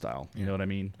inking style. You know what I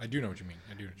mean? I do know what you mean.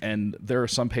 And there are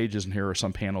some pages in here or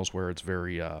some panels where it's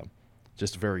very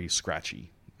just very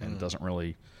scratchy and doesn't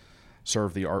really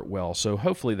serve the art well. So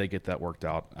hopefully they get that worked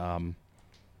out.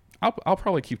 I'll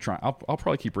probably keep trying. I'll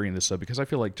probably keep reading this though, because I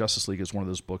feel like Justice League is one of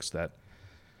those books that,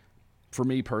 for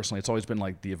me personally, it's always been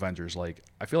like the Avengers. Like,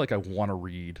 I feel like I want to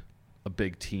read a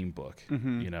big team book,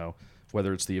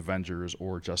 whether it's the Avengers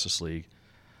or Justice League.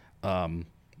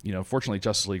 Fortunately,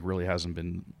 Justice League really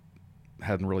hadn't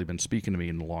really been speaking to me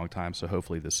in a long time. So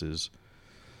hopefully this is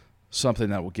something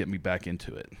that will get me back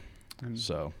into it. And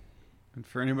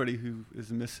for anybody who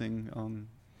is missing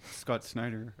Scott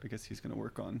Snyder, I guess he's going to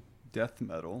work on Death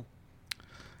Metal.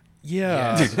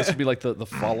 Yeah, this would be like the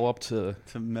follow up to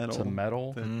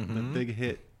Metal. The big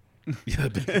hit.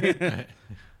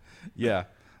 Yeah.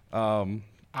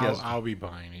 I'll be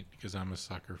buying it because I'm a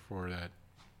sucker for that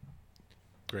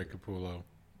Greg Capullo.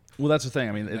 Well, that's the thing.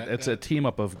 I mean, it's a team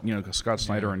up of Scott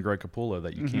Snyder and Greg Capullo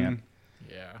that you can't.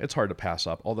 Yeah. It's hard to pass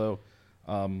up. Although,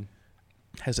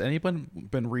 has anyone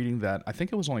been reading that? I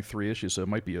think it was only 3 issues, so it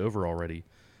might be over already.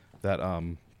 That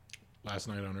Last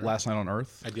Night on Earth. Last Night on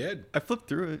Earth. I did. I flipped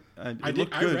through it. I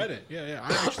did. I read it. Yeah.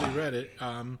 I actually read it.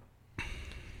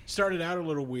 Started out a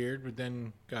little weird, but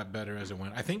then got better as it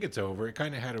went. I think it's over. It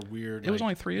kind of had a weird. It was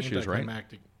only 3 issues, right?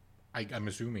 I'm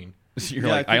assuming. You're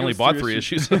like, I only bought 3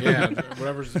 issues. Yeah,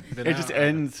 whatever's been It just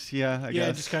ends. Yeah, I guess.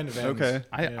 It just kind of ends. Okay.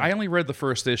 I only read the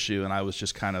first issue, and I was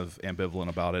just kind of ambivalent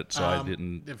about it, so I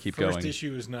didn't keep going. The first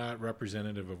issue is not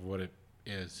representative of what it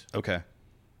is. Okay.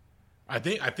 I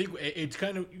think it's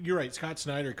kind of, you're right. Scott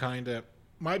Snyder kind of,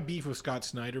 my beef with Scott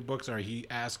Snyder books are he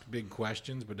asks big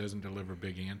questions but doesn't deliver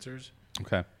big answers.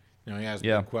 Okay. He asks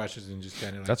big questions and just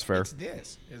kind of like, that's fair. It's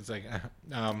this. It's like,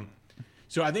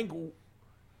 so I think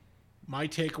my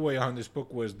takeaway on this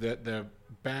book was that the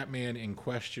Batman in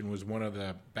question was one of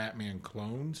the Batman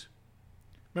clones.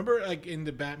 Remember, like in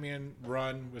the Batman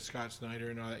run with Scott Snyder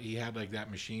and all that, he had like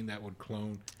that machine that would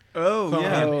clone.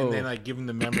 Yeah. Him, and then like give him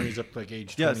the memories up to like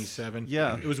age 27.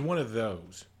 Yeah. It was one of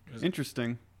those.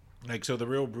 Interesting. Like, so the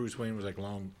real Bruce Wayne was like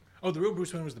long. Oh, the real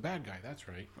Bruce Wayne was the bad guy. That's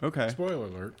right. Okay. Spoiler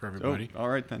alert for everybody. All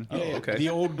right then. Yeah, okay. The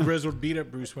old grizzled beat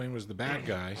up Bruce Wayne was the bad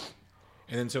guy.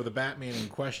 And then so the Batman in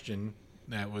question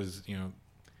that was,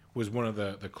 was one of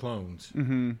the clones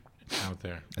out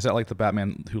there. Is that like the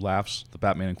Batman who laughs? The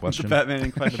Batman in question? The Batman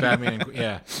in question. The Batman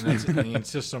yeah. And he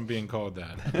insists on being called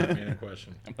that. The Batman in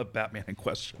question. The Batman in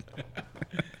question.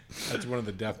 That's one of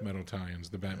the death metal tie-ins,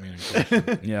 the Batman in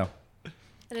question. Yeah.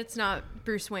 And it's not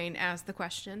Bruce Wayne as the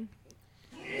question.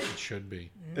 It should be.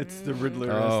 It's the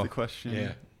Riddler as the question.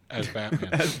 Yeah. As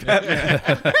Batman. As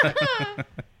Batman.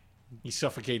 He's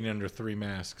suffocating under 3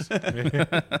 masks.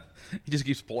 He just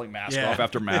keeps pulling mask off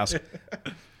after mask.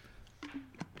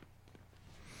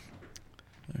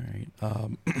 All right.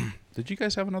 Did you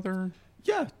guys have another?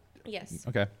 Yeah. Yes.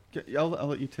 Okay. Yeah, I'll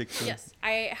let you take the... Yes.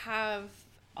 I have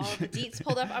all the deets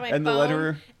pulled up on my And phone. the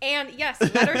letterer. And yes,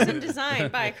 Letters and Design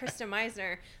by Krista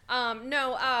Meisner.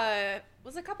 It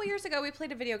was a couple years ago we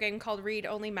played a video game called Read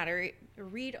Only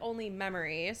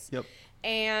Memories. Yep.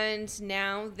 And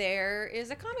now there is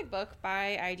a comic book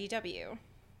by IDW.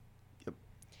 Yep.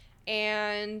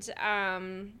 And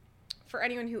for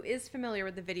anyone who is familiar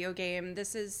with the video game,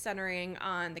 this is centering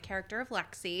on the character of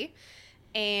Lexi.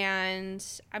 And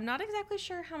I'm not exactly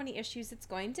sure how many issues it's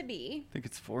going to be. I think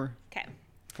it's 4. Okay.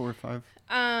 4 or 5.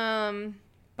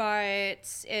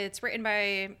 But it's written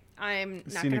by, I'm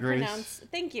not going to pronounce.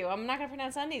 Thank you. I'm not going to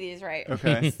pronounce any of these right.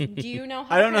 Okay. Do you know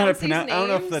how I don't know how to pronounce pronounce. I don't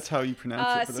know if names? that's how you pronounce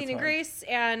it. But Scene that's and Grace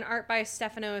and art by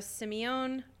Stefano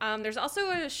Simeone. There's also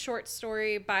a short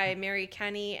story by Mary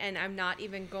Kenny, and I'm not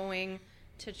even going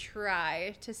to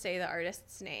try to say the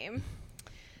artist's name.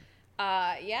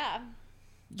 Yeah.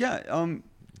 Yeah.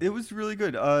 It was really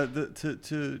good.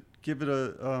 To give it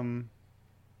a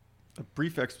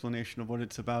brief explanation of what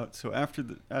it's about. So at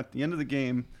the end of the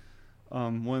game,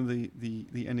 one of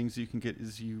the endings you can get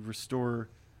is you restore,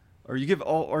 or you give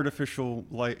all artificial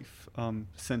life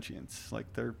sentience.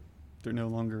 Like they're no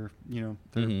longer,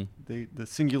 the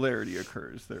singularity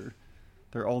occurs.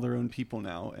 They're all their own people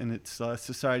now, and it's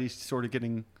society's sort of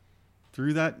getting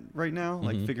through that right now,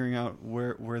 like figuring out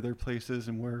where their place is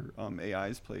and where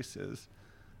AI's place is.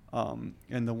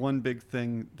 And the one big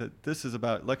thing that this is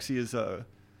about, Lexi is a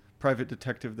private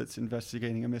detective that's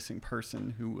investigating a missing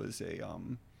person who was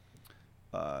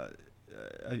I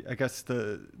guess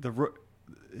the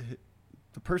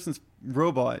person's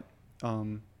robot,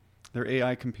 their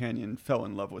AI companion fell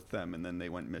in love with them, and then they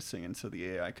went missing. And so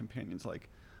the AI companion's like,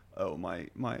 oh,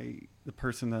 the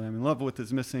person that I'm in love with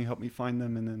is missing. Help me find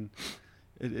them. And then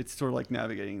it's sort of like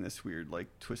navigating this weird, like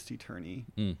twisty turny,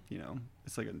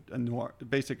 it's like a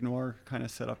basic noir kind of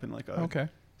set up in like a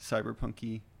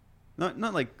cyberpunky,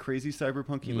 not like crazy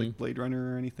cyberpunky, like Blade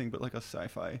Runner or anything, but like a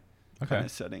sci-fi kind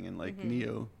of setting in like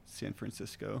Neo San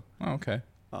Francisco. Oh, okay.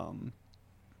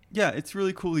 Yeah, it's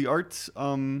really cool. The art's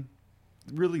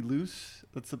really loose.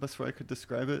 That's the best way I could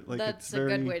describe it. Like That's a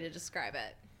good way to describe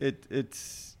it.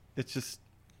 It's just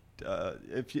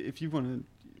if you want to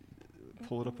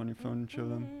pull it up on your phone and show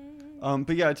them.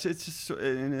 But yeah, it's just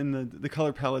and the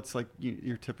color palette's like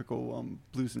your typical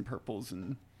blues and purples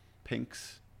and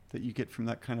pinks that you get from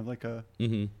that kind of like a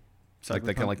like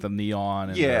the kind of like the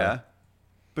neon. And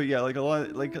but yeah, like a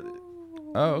lot like.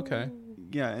 Oh, okay.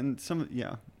 Yeah, and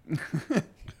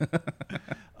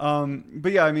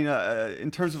but yeah, I mean,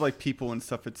 in terms of like people and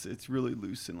stuff, it's really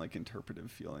loose and like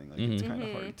interpretive feeling. Like it's kind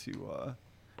of hard to.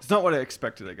 It's not what I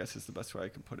expected, I guess is the best way I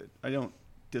can put it. I don't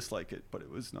dislike it, but it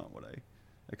was not what I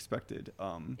expected.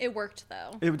 It worked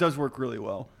though. It does work really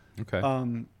well. Okay.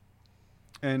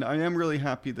 And I am really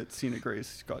happy that Cena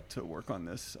Grace got to work on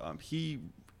this.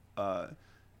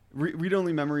 Read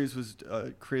Only Memories was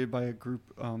created by a group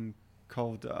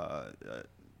called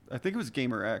I think it was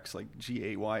Gamer X, like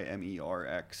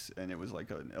GAYMERX, and it was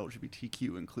like an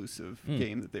LGBTQ inclusive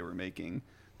game that they were making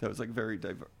that was like very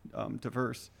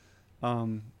diverse.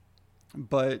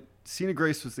 But Cena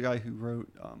Grace was the guy who wrote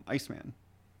Iceman,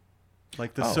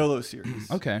 like the solo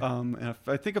series. Okay. And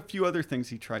I think a few other things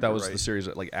he tried that to was write. the series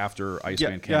that, like after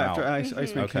Iceman came out. Yeah, after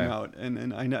Iceman Okay. came out,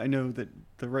 and I know that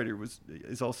the writer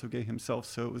is also gay himself,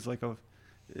 so it was like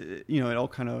it all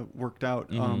kind of worked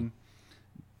out.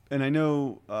 And I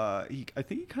know I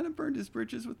think he kind of burned his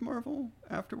bridges with Marvel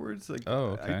afterwards. Like,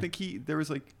 I think there was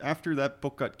like after that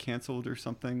book got canceled or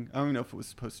something. I don't even know if it was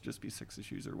supposed to just be 6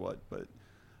 issues or what, but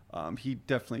he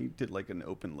definitely did like an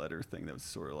open letter thing that was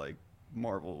sort of like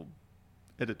Marvel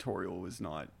editorial was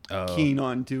not keen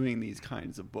on doing these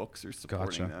kinds of books or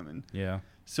supporting them. And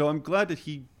so I'm glad that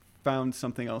he found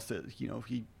something else that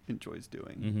he enjoys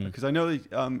doing, because I know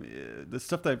that the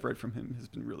stuff that I've read from him has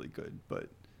been really good, but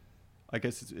I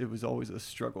guess it was always a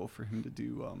struggle for him to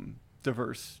do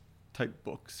diverse type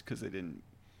books because I don't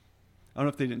know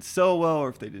if they didn't sell well or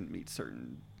if they didn't meet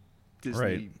certain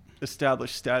Disney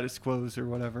established status quos or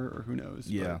whatever, or who knows.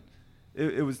 Yeah. But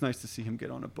it was nice to see him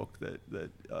get on a book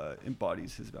that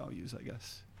embodies his values, I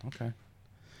guess. Okay.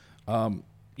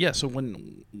 Yeah. So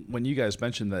when you guys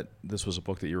mentioned that this was a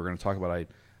book that you were going to talk about,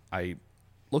 I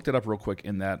looked it up real quick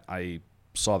in that I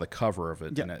saw the cover of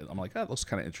it, and I'm like, that looks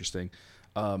kind of interesting.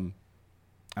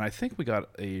 and I think we got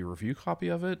a review copy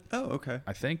of it. Oh, okay.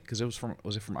 I think because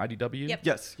was it from IDW? Yep.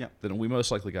 Yes. Yeah. Then we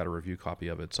most likely got a review copy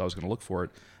of it. So I was going to look for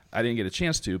it. I didn't get a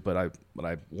chance to, but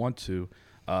I want to.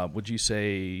 Would you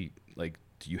say, like,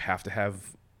 do you have to have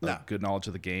No. good knowledge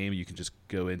of the game? You can just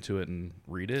go into it and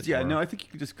read it? Yeah. or- No, I think you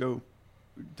could just go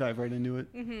dive right into it.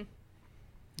 You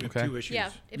have Okay. 2 issues.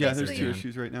 Yeah, it Yeah, there's basically 2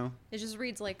 issues right now. it just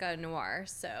reads like a noir,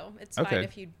 so it's Okay. fine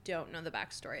if you don't know the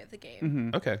backstory of the game.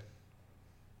 Mm-hmm. Okay.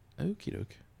 Okie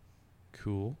doke.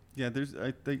 Cool. Yeah,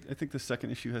 I think the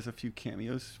second issue has a few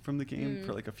cameos from the game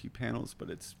for like a few panels, but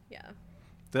Yeah.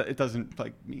 it doesn't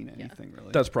like mean anything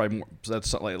really. That's probably more.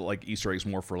 That's like Easter eggs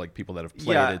more for like people that have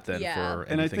played Yeah. it than Yeah. for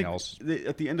and I anything think else.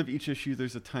 at the end of each issue,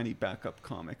 there's a tiny backup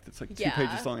comic that's like 2 Yeah.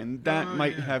 pages long, and that Oh,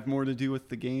 might yeah. have more to do with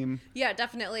the game. Yeah,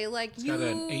 definitely. Like It's you got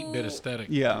an 8-bit aesthetic.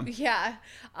 Yeah. Yeah.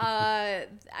 I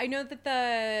know that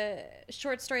the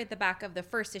short story at the back of the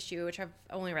first issue, which I've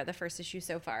only read the first issue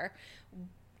so far,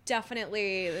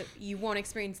 definitely you won't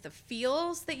experience the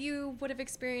feels that you would have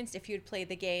experienced if you'd played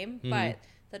the game, but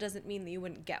that doesn't mean that you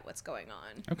wouldn't get what's going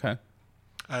on. Okay.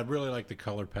 I really like the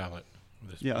color palette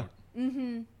of this Yeah.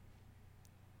 book.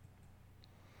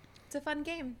 It's a fun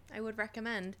game. I would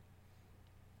recommend.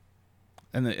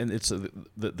 And it's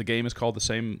the game is called the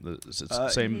same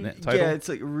same title. Yeah, it's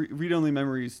like Read Only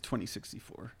Memories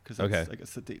 2064 because that's Okay. I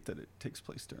guess the date that it takes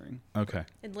place during. Okay.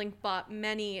 And Link bought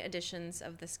many editions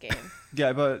of this game. Yeah,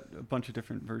 I bought a bunch of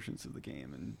different versions of the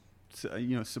game and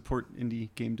support indie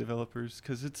game developers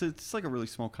because it's like a really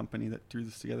small company that threw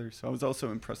this together. So I was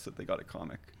also impressed that they got a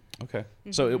comic. Okay.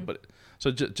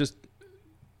 So just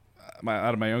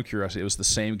out of my own curiosity, it was the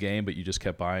same game, but you just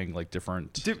kept buying like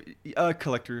different.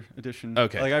 Collector edition.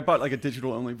 Okay. Like I bought like a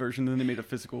digital only version, then they made a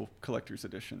physical collector's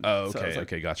edition. Oh, So I okay. was like,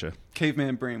 Okay. Gotcha.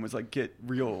 Caveman Brain was like get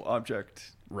real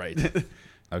object. Right.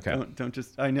 Okay. Don't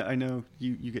just. I know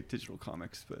you get digital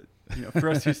comics, but for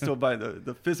us who still buy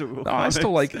the physical. No, comics, I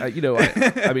still like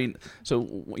I mean, so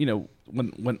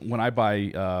when I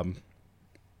buy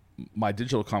my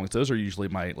digital comics, those are usually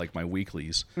my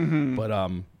weeklies. But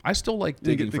I still like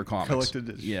You get digging the for comics. collected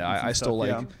editions Yeah, and I still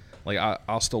stuff,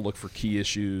 I'll still look for key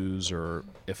issues, or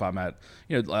if I'm at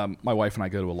my wife and I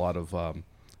go to a lot of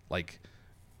like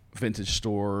vintage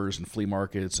stores and flea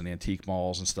markets and antique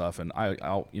malls and stuff, and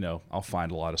I'll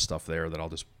find a lot of stuff there that I'll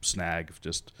just snag.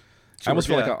 I almost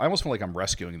feel like I'm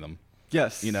rescuing them.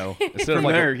 Yes. Instead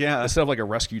of like a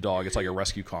rescue dog, it's like a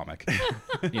rescue comic.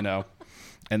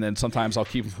 And then sometimes I'll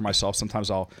keep them for myself. Sometimes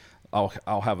I'll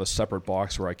have a separate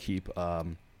box where I keep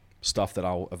stuff that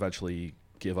I'll eventually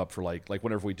give up for like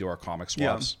whenever we do our comic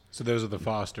swaps. So those are the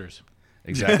Fosters.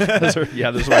 Exactly. those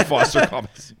are my foster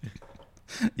comics.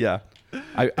 Yeah,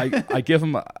 I give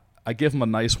them a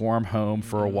nice warm home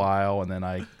for a while, and then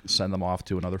I send them off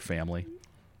to another family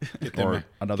Get or them,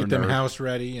 another get them nerd. house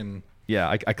ready and Yeah,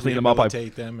 I clean them up. I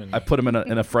rehabilitate them and put them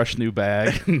in a fresh new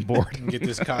bag and board. and get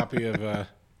this copy of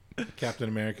Captain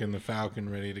America and the Falcon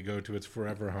ready to go to its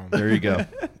forever home. There you go.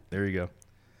 There you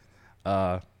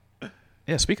go.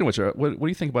 Yeah. Speaking of which, what do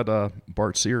you think about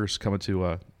Bart Sears coming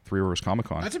to Three Rivers Comic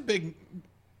Con? That's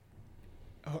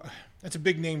a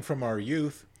big name from our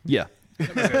youth. Yeah, I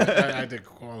had to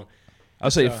call,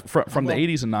 I'll say uh, from the well,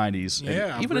 80s and 90s,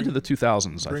 yeah, and even bring- into the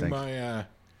 2000s. I bring think. my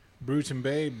Brutes and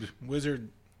Babes Wizard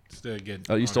to get.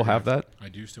 Oh, you still have that? I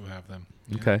do still have them.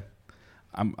 Yeah. Okay.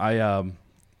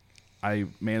 I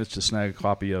managed to snag a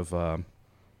copy of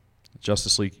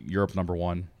Justice League Europe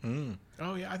 #1. Mm.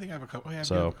 Oh yeah, I think I have a couple. I have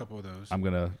So, a couple of those. I'm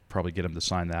gonna probably get him to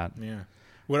sign that. Yeah.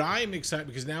 What I am excited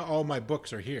because now all my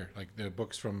books are here, like the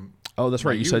books from. Oh, that's my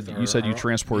right. You youth said you are-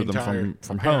 transported the them entire-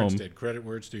 from my parents home. Did credit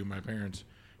where it's due? My parents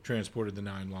transported the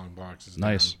 9 long boxes.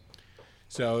 Nice. down.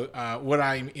 So what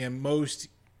I am most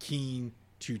keen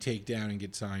to take down and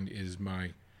get signed is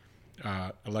my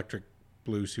Electric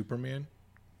Blue Superman.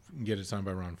 And get it signed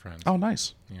by Ron Friends. Oh,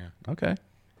 nice. Yeah. Okay,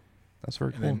 that's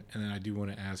very And cool. then I do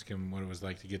want to ask him what it was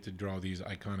like to get to draw these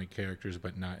iconic characters,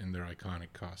 but not in their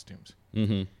iconic costumes.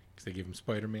 Mm-hmm. Because they give him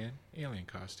Spider-Man, alien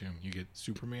costume. You get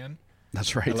Superman,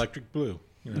 That's right. Electric Blue.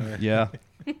 You know? Yeah,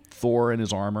 Thor in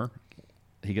his armor.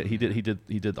 He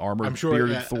did armor. I'm sure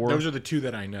bearded Thor. those are the two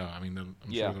that I know. I mean, I'm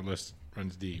Yeah. sure the list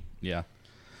runs deep. Yeah.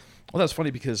 Well, that's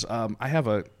funny because I have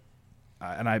and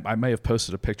I may have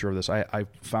posted a picture of this. I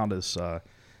found this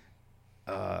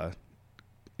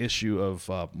issue of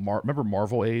remember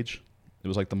Marvel Age? It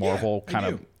was like the Marvel I kind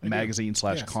do. of I do. magazine /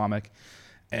 Yes. comic,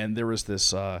 and there was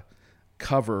this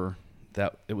cover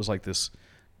that it was like this.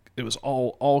 It was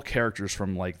all characters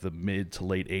from like the mid to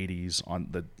late '80s on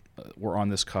the were on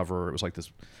this cover. It was like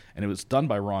this, and it was done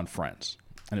by Ron Friends,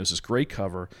 and it was this great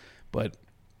cover, but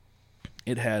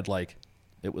it had like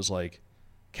it was like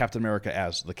Captain America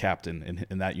as the captain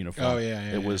in that uniform. Oh, yeah,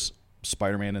 It was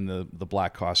Spider-Man in the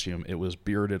black costume. It was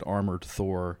bearded, armored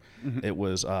Thor. It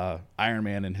was Iron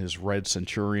Man in his red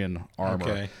Centurion armor.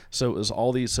 Okay. So it was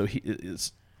all these. So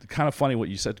it's kind of funny what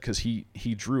you said, because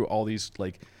he drew all these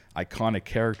like iconic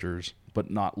characters, but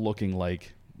not looking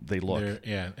like they look.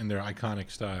 In their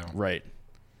iconic style. Right.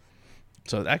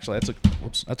 So actually,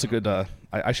 that's a good.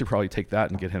 I should probably take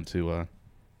that and get him to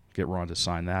get Ron to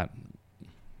sign that.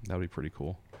 That would be pretty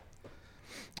cool.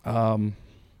 Let's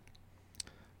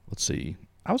see.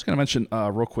 I was going to mention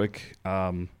real quick.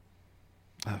 Oh,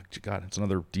 God, it's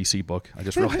another DC book. I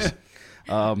just realized,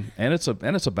 and it's a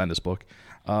Bendis book.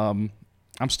 I'm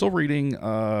still reading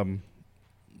the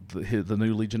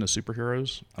new Legion of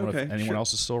Superheroes. I don't know if anyone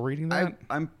else is still reading that.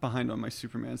 I'm behind on my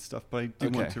Superman stuff, but I do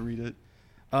want to read it.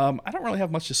 I don't really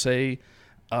have much to say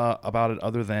about it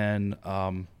other than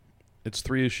it's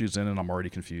 3 issues in and I'm already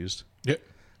confused. Yep.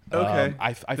 Okay.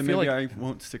 I then feel maybe like I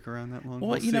won't stick around that long.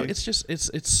 well, We'll you know, see. it's just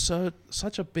it's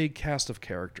such a big cast of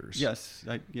characters. Yes.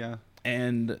 Yeah.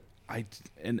 And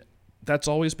that's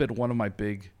always been one of my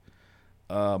big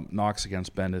knocks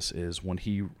against Bendis is when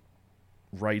he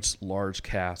writes large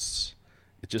casts,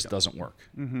 it just doesn't work.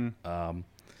 Mm-hmm.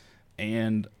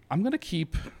 And I'm gonna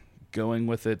keep going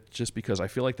with it just because I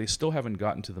feel like they still haven't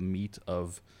gotten to the meat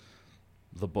of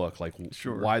the book, like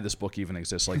why this book even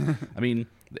exists. Like, I mean,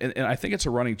 and I think it's a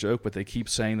running joke, but they keep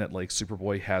saying that like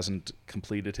Superboy hasn't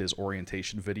completed his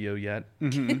orientation video yet.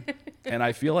 Mm-hmm. And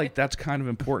I feel like that's kind of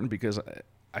important because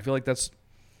I feel like that's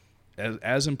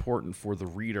as important for the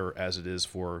reader as it is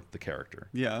for the character.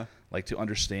 Yeah. Like to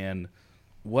understand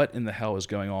what in the hell is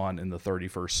going on in the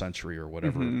 31st century or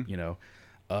whatever, you know,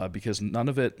 because none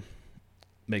of it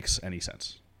makes any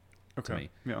sense to me.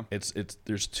 Yeah. It's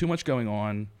there's too much going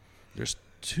on. There's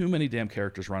too many damn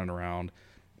characters running around.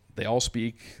 They all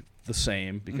speak the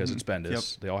same because it's Bendis. Yep.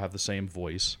 They all have the same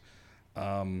voice.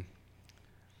 The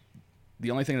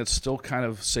only thing that's still kind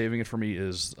of saving it for me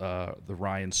is the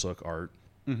Ryan Sook art.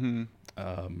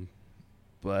 Mm-hmm.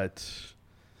 But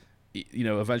you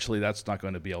know, eventually that's not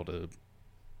going to be able to.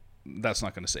 That's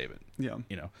not going to save it. Yeah.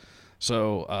 You know,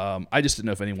 so I just didn't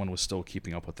know if anyone was still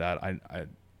keeping up with that.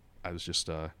 I was just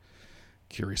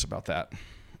curious about that.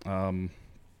 The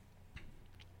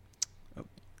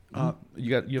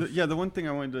one thing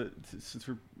I wanted to since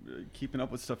we're keeping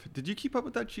up with stuff, did you keep up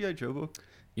with that G.I. Joe book?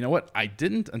 You know what? I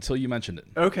didn't until you mentioned it.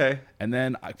 Okay. And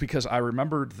then because I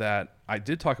remembered that I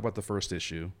did talk about the first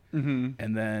issue, Mm-hmm.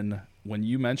 and then when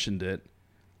you mentioned it,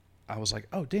 I was like,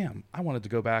 oh damn! I wanted to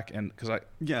go back and because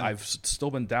I've still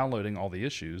been downloading all the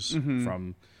issues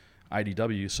from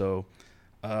IDW, so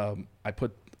I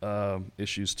put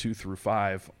issues 2 through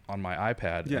 5 on my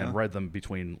iPad and read them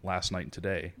between last night and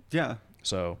today. Yeah.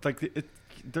 So like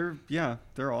they're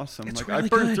awesome. It's like really I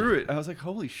burned good. through it. I was like,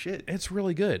 holy shit. It's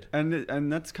really good.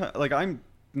 And that's kind of like I'm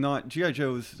not G.I.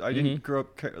 Joe's. I didn't grow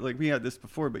up like we had this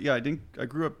before, but yeah, I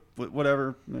grew up with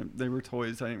whatever. They were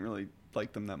toys. I didn't really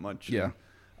like them that much. Yeah.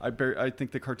 I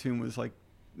think the cartoon was like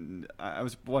I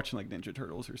was watching like Ninja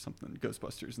Turtles or something,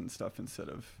 Ghostbusters and stuff instead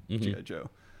of G.I. Joe.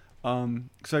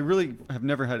 So I really have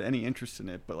never had any interest in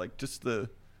it, but like just the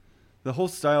whole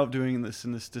style of doing this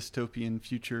in this dystopian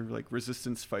future, like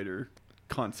resistance fighter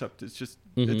concept is just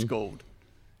it's gold.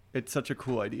 It's such a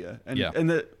cool idea, and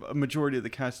the majority of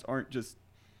the cast aren't just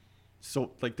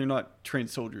like they're not trained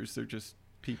soldiers; they're just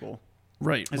people.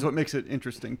 Right. Is what makes it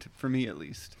interesting for me, at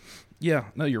least. Yeah,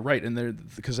 no, you're right, and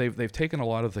because they've taken a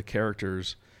lot of the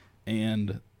characters,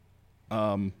 and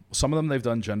some of them they've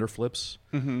done gender flips.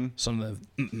 Mm-hmm. Some of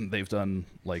them they've done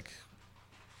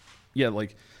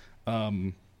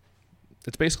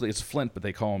it's basically Flint, but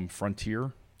they call him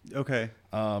Frontier. Okay.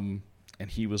 And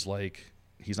he was like,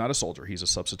 he's not a soldier; he's a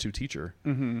substitute teacher,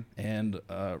 and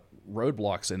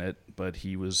Roadblock's in it, but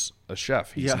he was a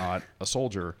chef. He's not a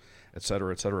soldier. Et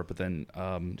cetera, et cetera. But then,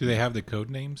 do they have the code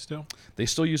name still? They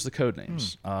still use the code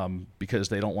names because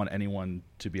they don't want anyone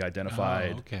to be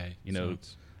identified. Oh, okay. You know,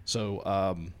 so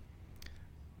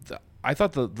I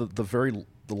thought the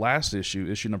last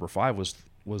issue number 5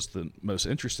 was the most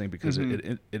interesting because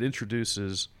it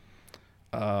introduces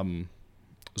Zartan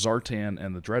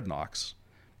and the Dreadnoks,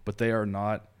 but they are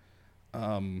not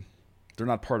they're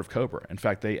not part of Cobra. In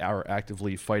fact, they are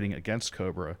actively fighting against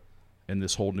Cobra in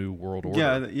this whole new world order.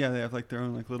 Yeah, they have like their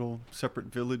own like little separate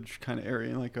village kind of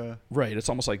area, like a right. It's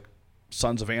almost like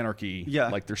Sons of Anarchy. Yeah,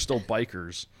 like they're still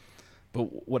bikers.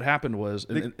 But what happened was,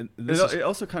 it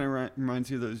also kind of reminds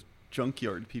you of those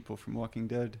junkyard people from Walking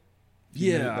Dead.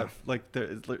 Yeah,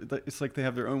 it's like they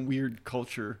have their own weird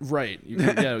culture. Right.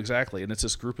 Yeah, exactly. And it's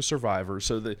this group of survivors.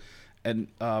 So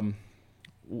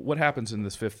what happens in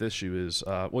this 5th issue is,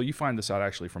 well, you find this out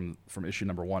actually from issue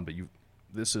number 1, but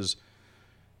this is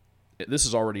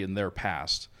already in their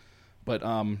past. But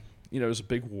there's a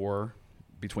big war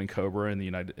between Cobra and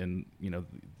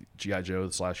G.I. Joe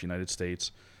 / United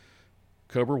States.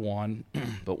 Cobra won,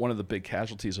 but one of the big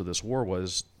casualties of this war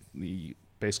was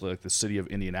basically like the city of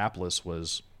Indianapolis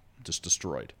was just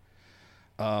destroyed.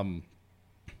 We're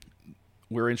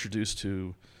introduced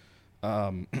to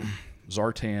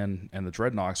Zartan and the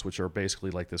Dreadnoks, which are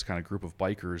basically like this kind of group of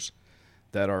bikers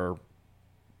that are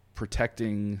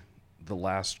protecting the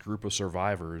last group of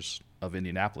survivors of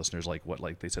Indianapolis. And there's like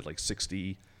they said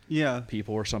 60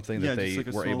 people or something that they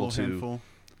were able to handful.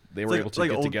 They were able to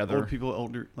get together. Old people,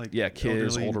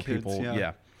 kids, older kids,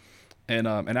 people,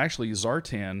 and actually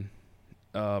Zartan,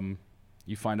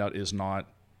 you find out is not.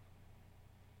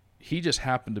 He just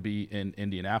happened to be in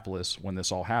Indianapolis when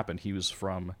this all happened. He was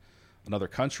from another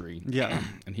country,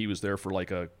 and he was there for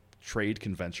like a trade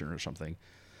convention or something.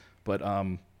 But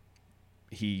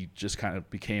he just kind of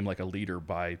became like a leader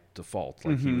by default.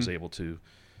 Like he was able to,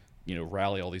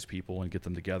 rally all these people and get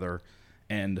them together,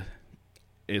 and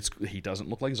he doesn't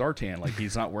look like Zartan. Like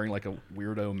he's not wearing like a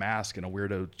weirdo mask and a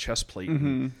weirdo chest plate,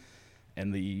 and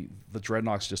the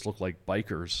Dreadnoks just look like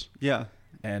bikers. Yeah,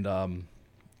 and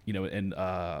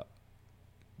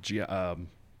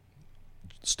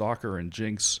Stalker and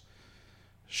Jinx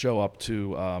show up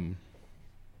to.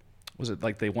 Was it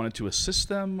like they wanted to assist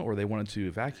them or they wanted to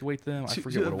evacuate them? I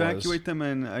forget what it was. Evacuate them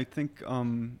and I think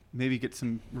maybe get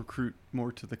some recruit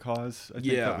more to the cause. I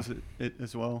think that was it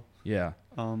as well. Yeah.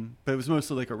 But it was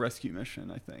mostly like a rescue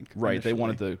mission, I think. Right. Initially. They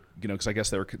wanted to, because I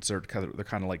guess they were considered they're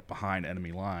kind of like behind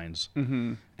enemy lines,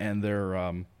 and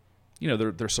their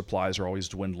supplies are always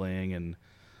dwindling, and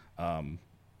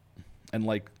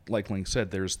like Link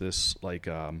said, there's this like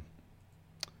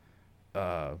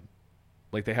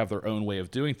they have their own way of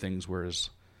doing things, whereas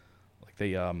like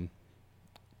they the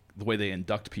way they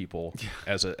induct people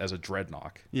as a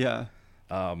Dreadnok. Yeah.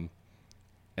 And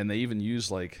they even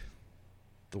use like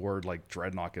the word like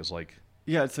Dreadnok as like.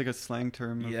 Yeah, it's like a slang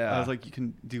term. Yeah. I was like, you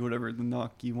can do whatever the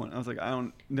knock you want. I was like, I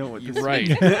don't know what this right.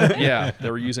 means. Yeah, they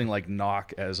were using like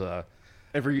knock as a.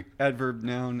 Every adverb,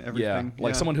 noun, everything. Yeah,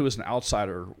 like someone who was an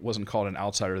outsider wasn't called an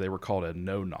outsider; they were called a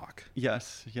no knock.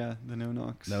 Yes, yeah, the no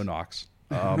knocks. No knocks.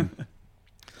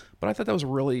 But I thought that was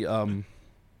really, I thought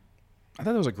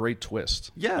that was a great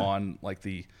twist. On like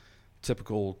the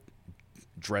typical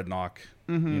Dreadnok,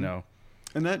 And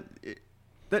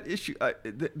that issue,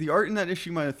 the art in that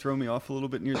issue might have thrown me off a little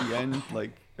bit near the end.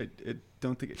 Like, I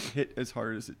don't think it hit as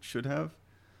hard as it should have.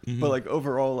 But like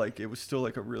overall, like it was still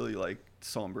like a really like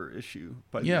somber issue.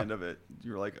 By the end of it,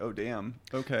 you were like, oh damn,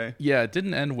 okay. Yeah, it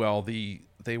didn't end well. They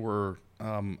were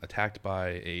attacked by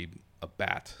a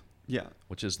bat. Yeah,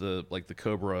 which is the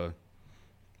Cobra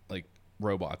like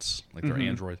robots, like they're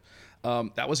androids.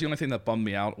 That was the only thing that bummed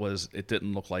me out, was it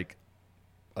didn't look like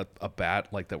a bat,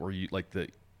 like that were like they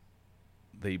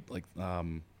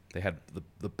had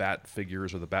the bat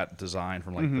figures or the bat design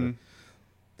from like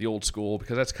the old school,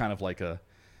 because that's kind of a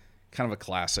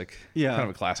classic, kind of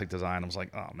a classic design. I was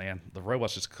like, oh man, the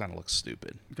robots just kind of look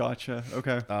stupid. Gotcha.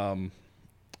 Okay.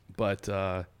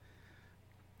 But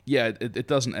yeah, it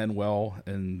doesn't end well,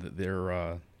 and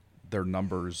their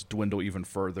numbers dwindle even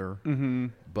further.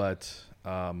 But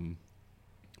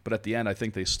at the end, I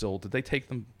think they still take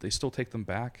them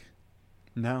back.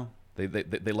 No, they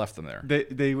left them there.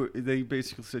 They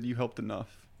basically said, you helped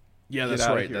enough. Yeah, that's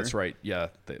right. That's right. Yeah,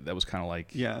 that was kind of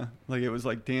like. Yeah, like it was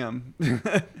like, damn.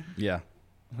 Yeah.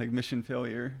 Like mission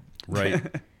failure. Right.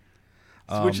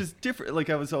 Which is different. Like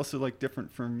I was also like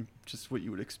different from just what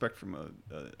you would expect from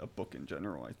a book in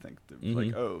general. I think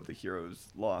like, oh, the hero's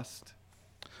lost.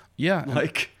 Yeah,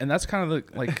 like, and that's kind of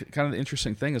the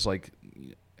interesting thing is like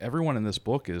everyone in this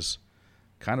book is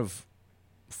kind of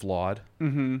flawed.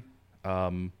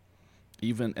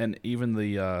 Even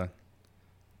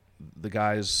the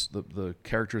guys, the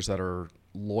characters that are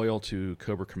loyal to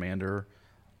Cobra Commander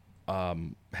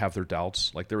have their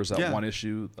doubts. Like there was that one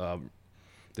issue.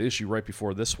 The issue right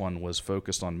before this one was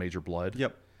focused on Major Blood.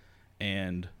 Yep.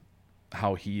 And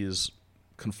how he is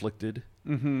conflicted.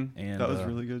 And that was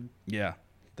really good. Yeah,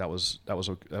 that was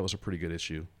a pretty good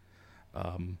issue.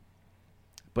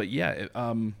 But yeah, it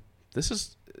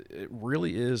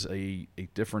really is a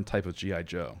different type of G.I.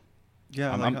 Joe.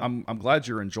 Yeah, I'm glad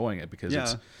you're enjoying it, because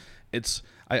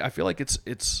I feel like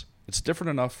it's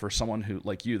different enough for someone who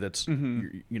like you that's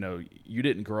you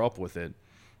didn't grow up with it,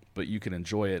 but you can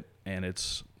enjoy it, and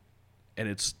it's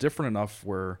different enough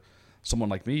where someone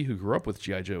like me who grew up with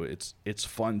G.I. Joe, it's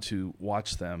fun to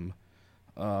watch them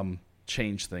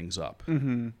change things up.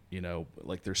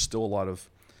 Like there's still a lot of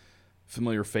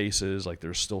familiar faces. Like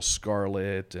there's still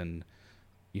Scarlet and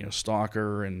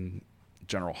Stalker and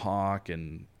General Hawk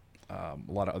and a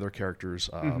lot of other characters.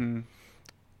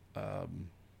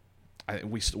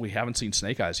 We haven't seen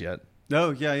Snake Eyes yet.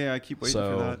 No, yeah, I keep waiting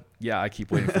for that. Yeah, I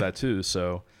keep waiting for that too.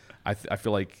 So I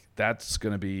feel like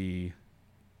that'll be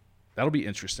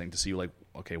interesting to see. Like,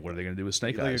 okay, what are they going to do with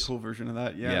Snake like Eyes? a cool version of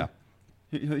that. Yeah.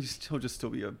 He'll just still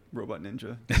be a robot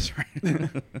ninja. That's right.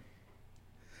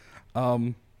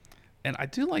 And I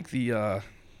do like the. I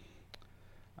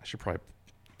should probably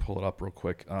pull it up real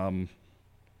quick. I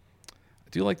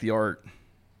do like the art,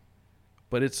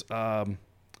 but it's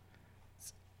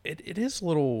it is a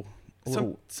little.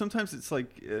 Sometimes it's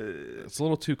like it's a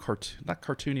little too not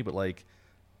cartoony, but like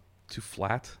too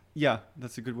flat. Yeah,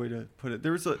 that's a good way to put it.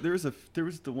 There was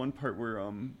the one part where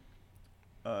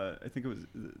I think it was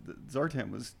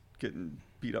Zartan was getting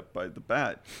beat up by the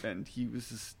bat, and he was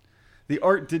just, the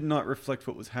art did not reflect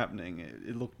what was happening.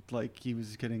 It looked like he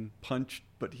was getting punched,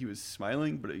 but he was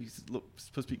smiling, but he's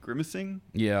supposed to be grimacing.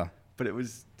 Yeah, but it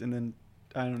was, and then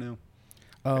I don't know.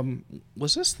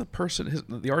 Was this the person?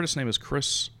 The artist's name is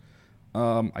Chris.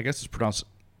 I guess it's pronounced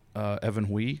Evan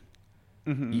Hui,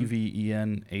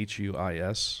 Evenhuis.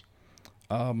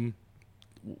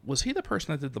 Was he the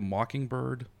person that did the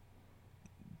Mockingbird?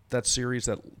 That series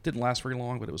that didn't last very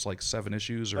long, but it was like 7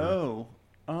 issues. Or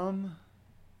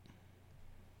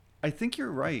I think you're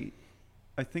right.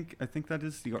 I think that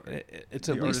is the art. It's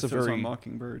at least a very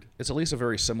Mockingbird. It's at least a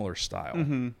very similar style.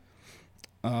 Mm-hmm.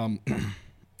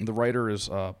 The writer is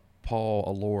Paul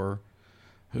Allore,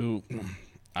 who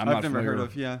I've never heard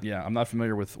of. Yeah, I'm not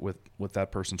familiar with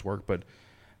that person's work, but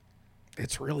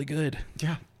it's really good.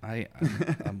 Yeah, I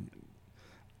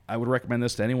would recommend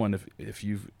this to anyone if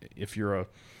you're a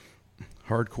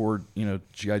hardcore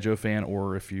G.I. Joe fan,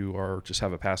 or if you are just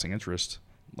have a passing interest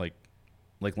like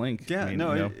Link. Yeah,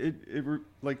 it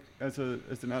like as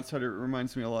an outsider, it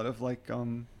reminds me a lot of like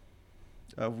on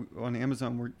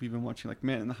Amazon we've been watching like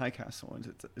Man in the High Castle,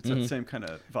 and it's that same kind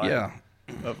of vibe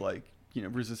of like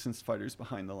resistance fighters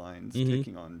behind the lines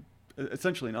taking on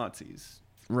essentially Nazis.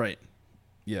 Right.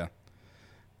 Yeah.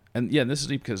 And this is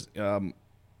neat because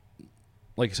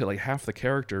like I said, like half the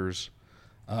characters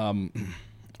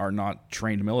are not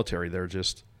trained military. They're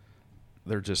just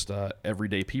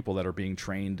everyday people that are being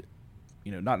trained,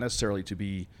 not necessarily to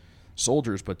be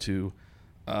soldiers, but to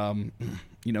how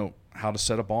to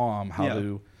set a bomb, how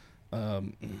to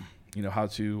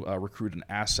recruit an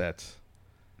asset,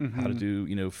 how to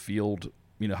do field,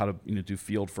 how to do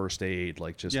field first aid,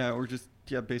 like just or just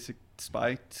basic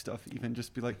spy stuff. Even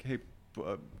just be like, hey,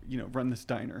 run this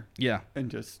diner, and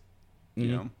just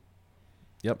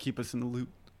keep us in the loop.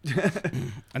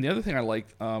 And the other thing I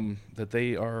like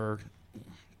that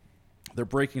they're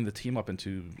breaking the team up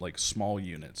into like small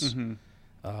units,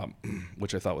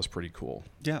 which I thought was pretty cool.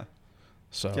 Yeah.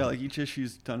 So like each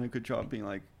issue's done a good job being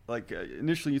like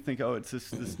initially you think, oh, it's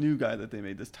this new guy that they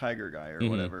made, this Tiger guy or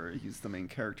whatever. He's the main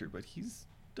character, but he's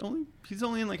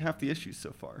only in like half the issues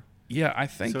so far. Yeah, I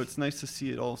think so. It's nice to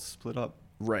see it all split up.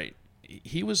 Right.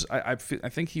 He was. I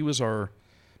think he was our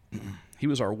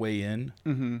way in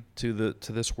to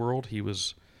this world. He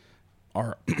was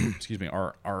our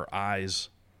our eyes,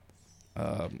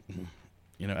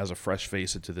 as a fresh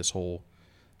face into this whole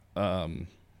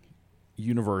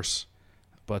universe.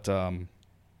 But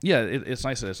it's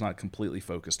nice that it's not completely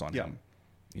focused on him.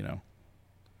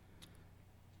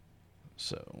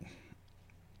 So,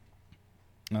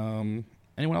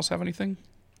 anyone else have anything?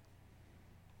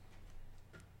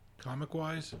 Comic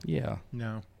wise? Yeah.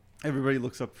 No. Everybody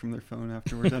looks up from their phone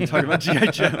after we're done talking about G.I.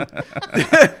 Joe.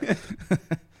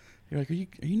 You're like, are you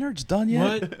nerds done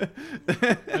yet?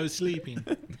 What? I was sleeping.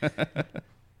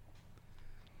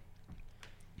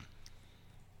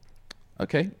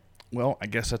 Okay. Well, I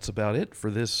guess that's about it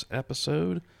for this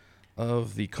episode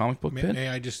of the Comic Book Pit. May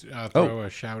I just throw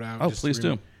a shout out? Oh, please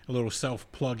do. A little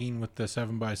self-plugging with the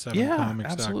 7x7 comics.com.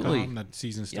 Absolutely. That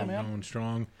season's still going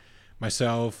strong.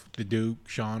 Myself, the Duke,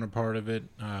 Sean are part of it.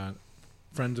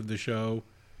 Friends of the show,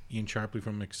 Ian Sharpley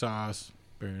from McSauce,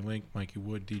 Barry Link, Mikey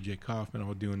Wood, DJ Kaufman,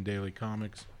 all doing daily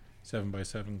comics.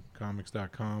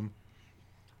 7x7comics.com.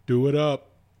 Do it up.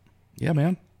 Yeah,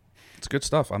 man. It's good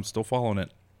stuff. I'm still following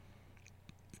it.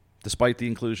 Despite the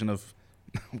inclusion of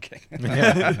I'm kidding.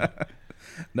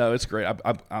 No, it's great.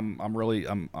 I'm really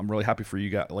happy for you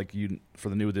guys, like you, for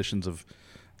the new additions of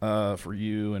for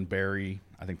you and Barry.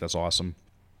 I think that's awesome.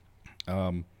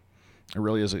 It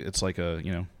really is. It's like a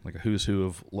who's who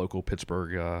of local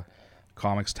Pittsburgh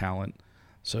comics talent.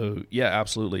 So yeah,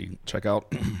 absolutely. Check out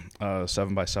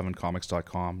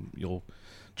 7x7comics.com.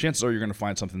 Chances are you're going to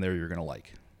find something there you're going to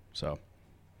like. So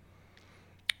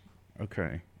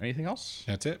Okay. Anything else?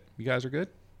 That's it. You guys are good?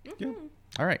 Yeah.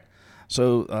 All right.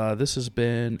 So this has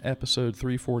been episode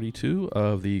 342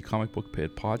 of the Comic Book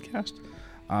Pit podcast.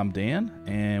 I'm Dan,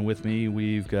 and with me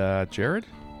we've got Jared,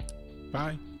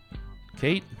 Bye.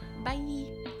 Kate, Bye.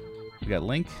 we got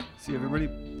Link, See everybody.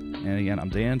 and again, I'm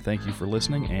Dan. Thank you for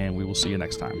listening, and we will see you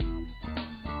next time.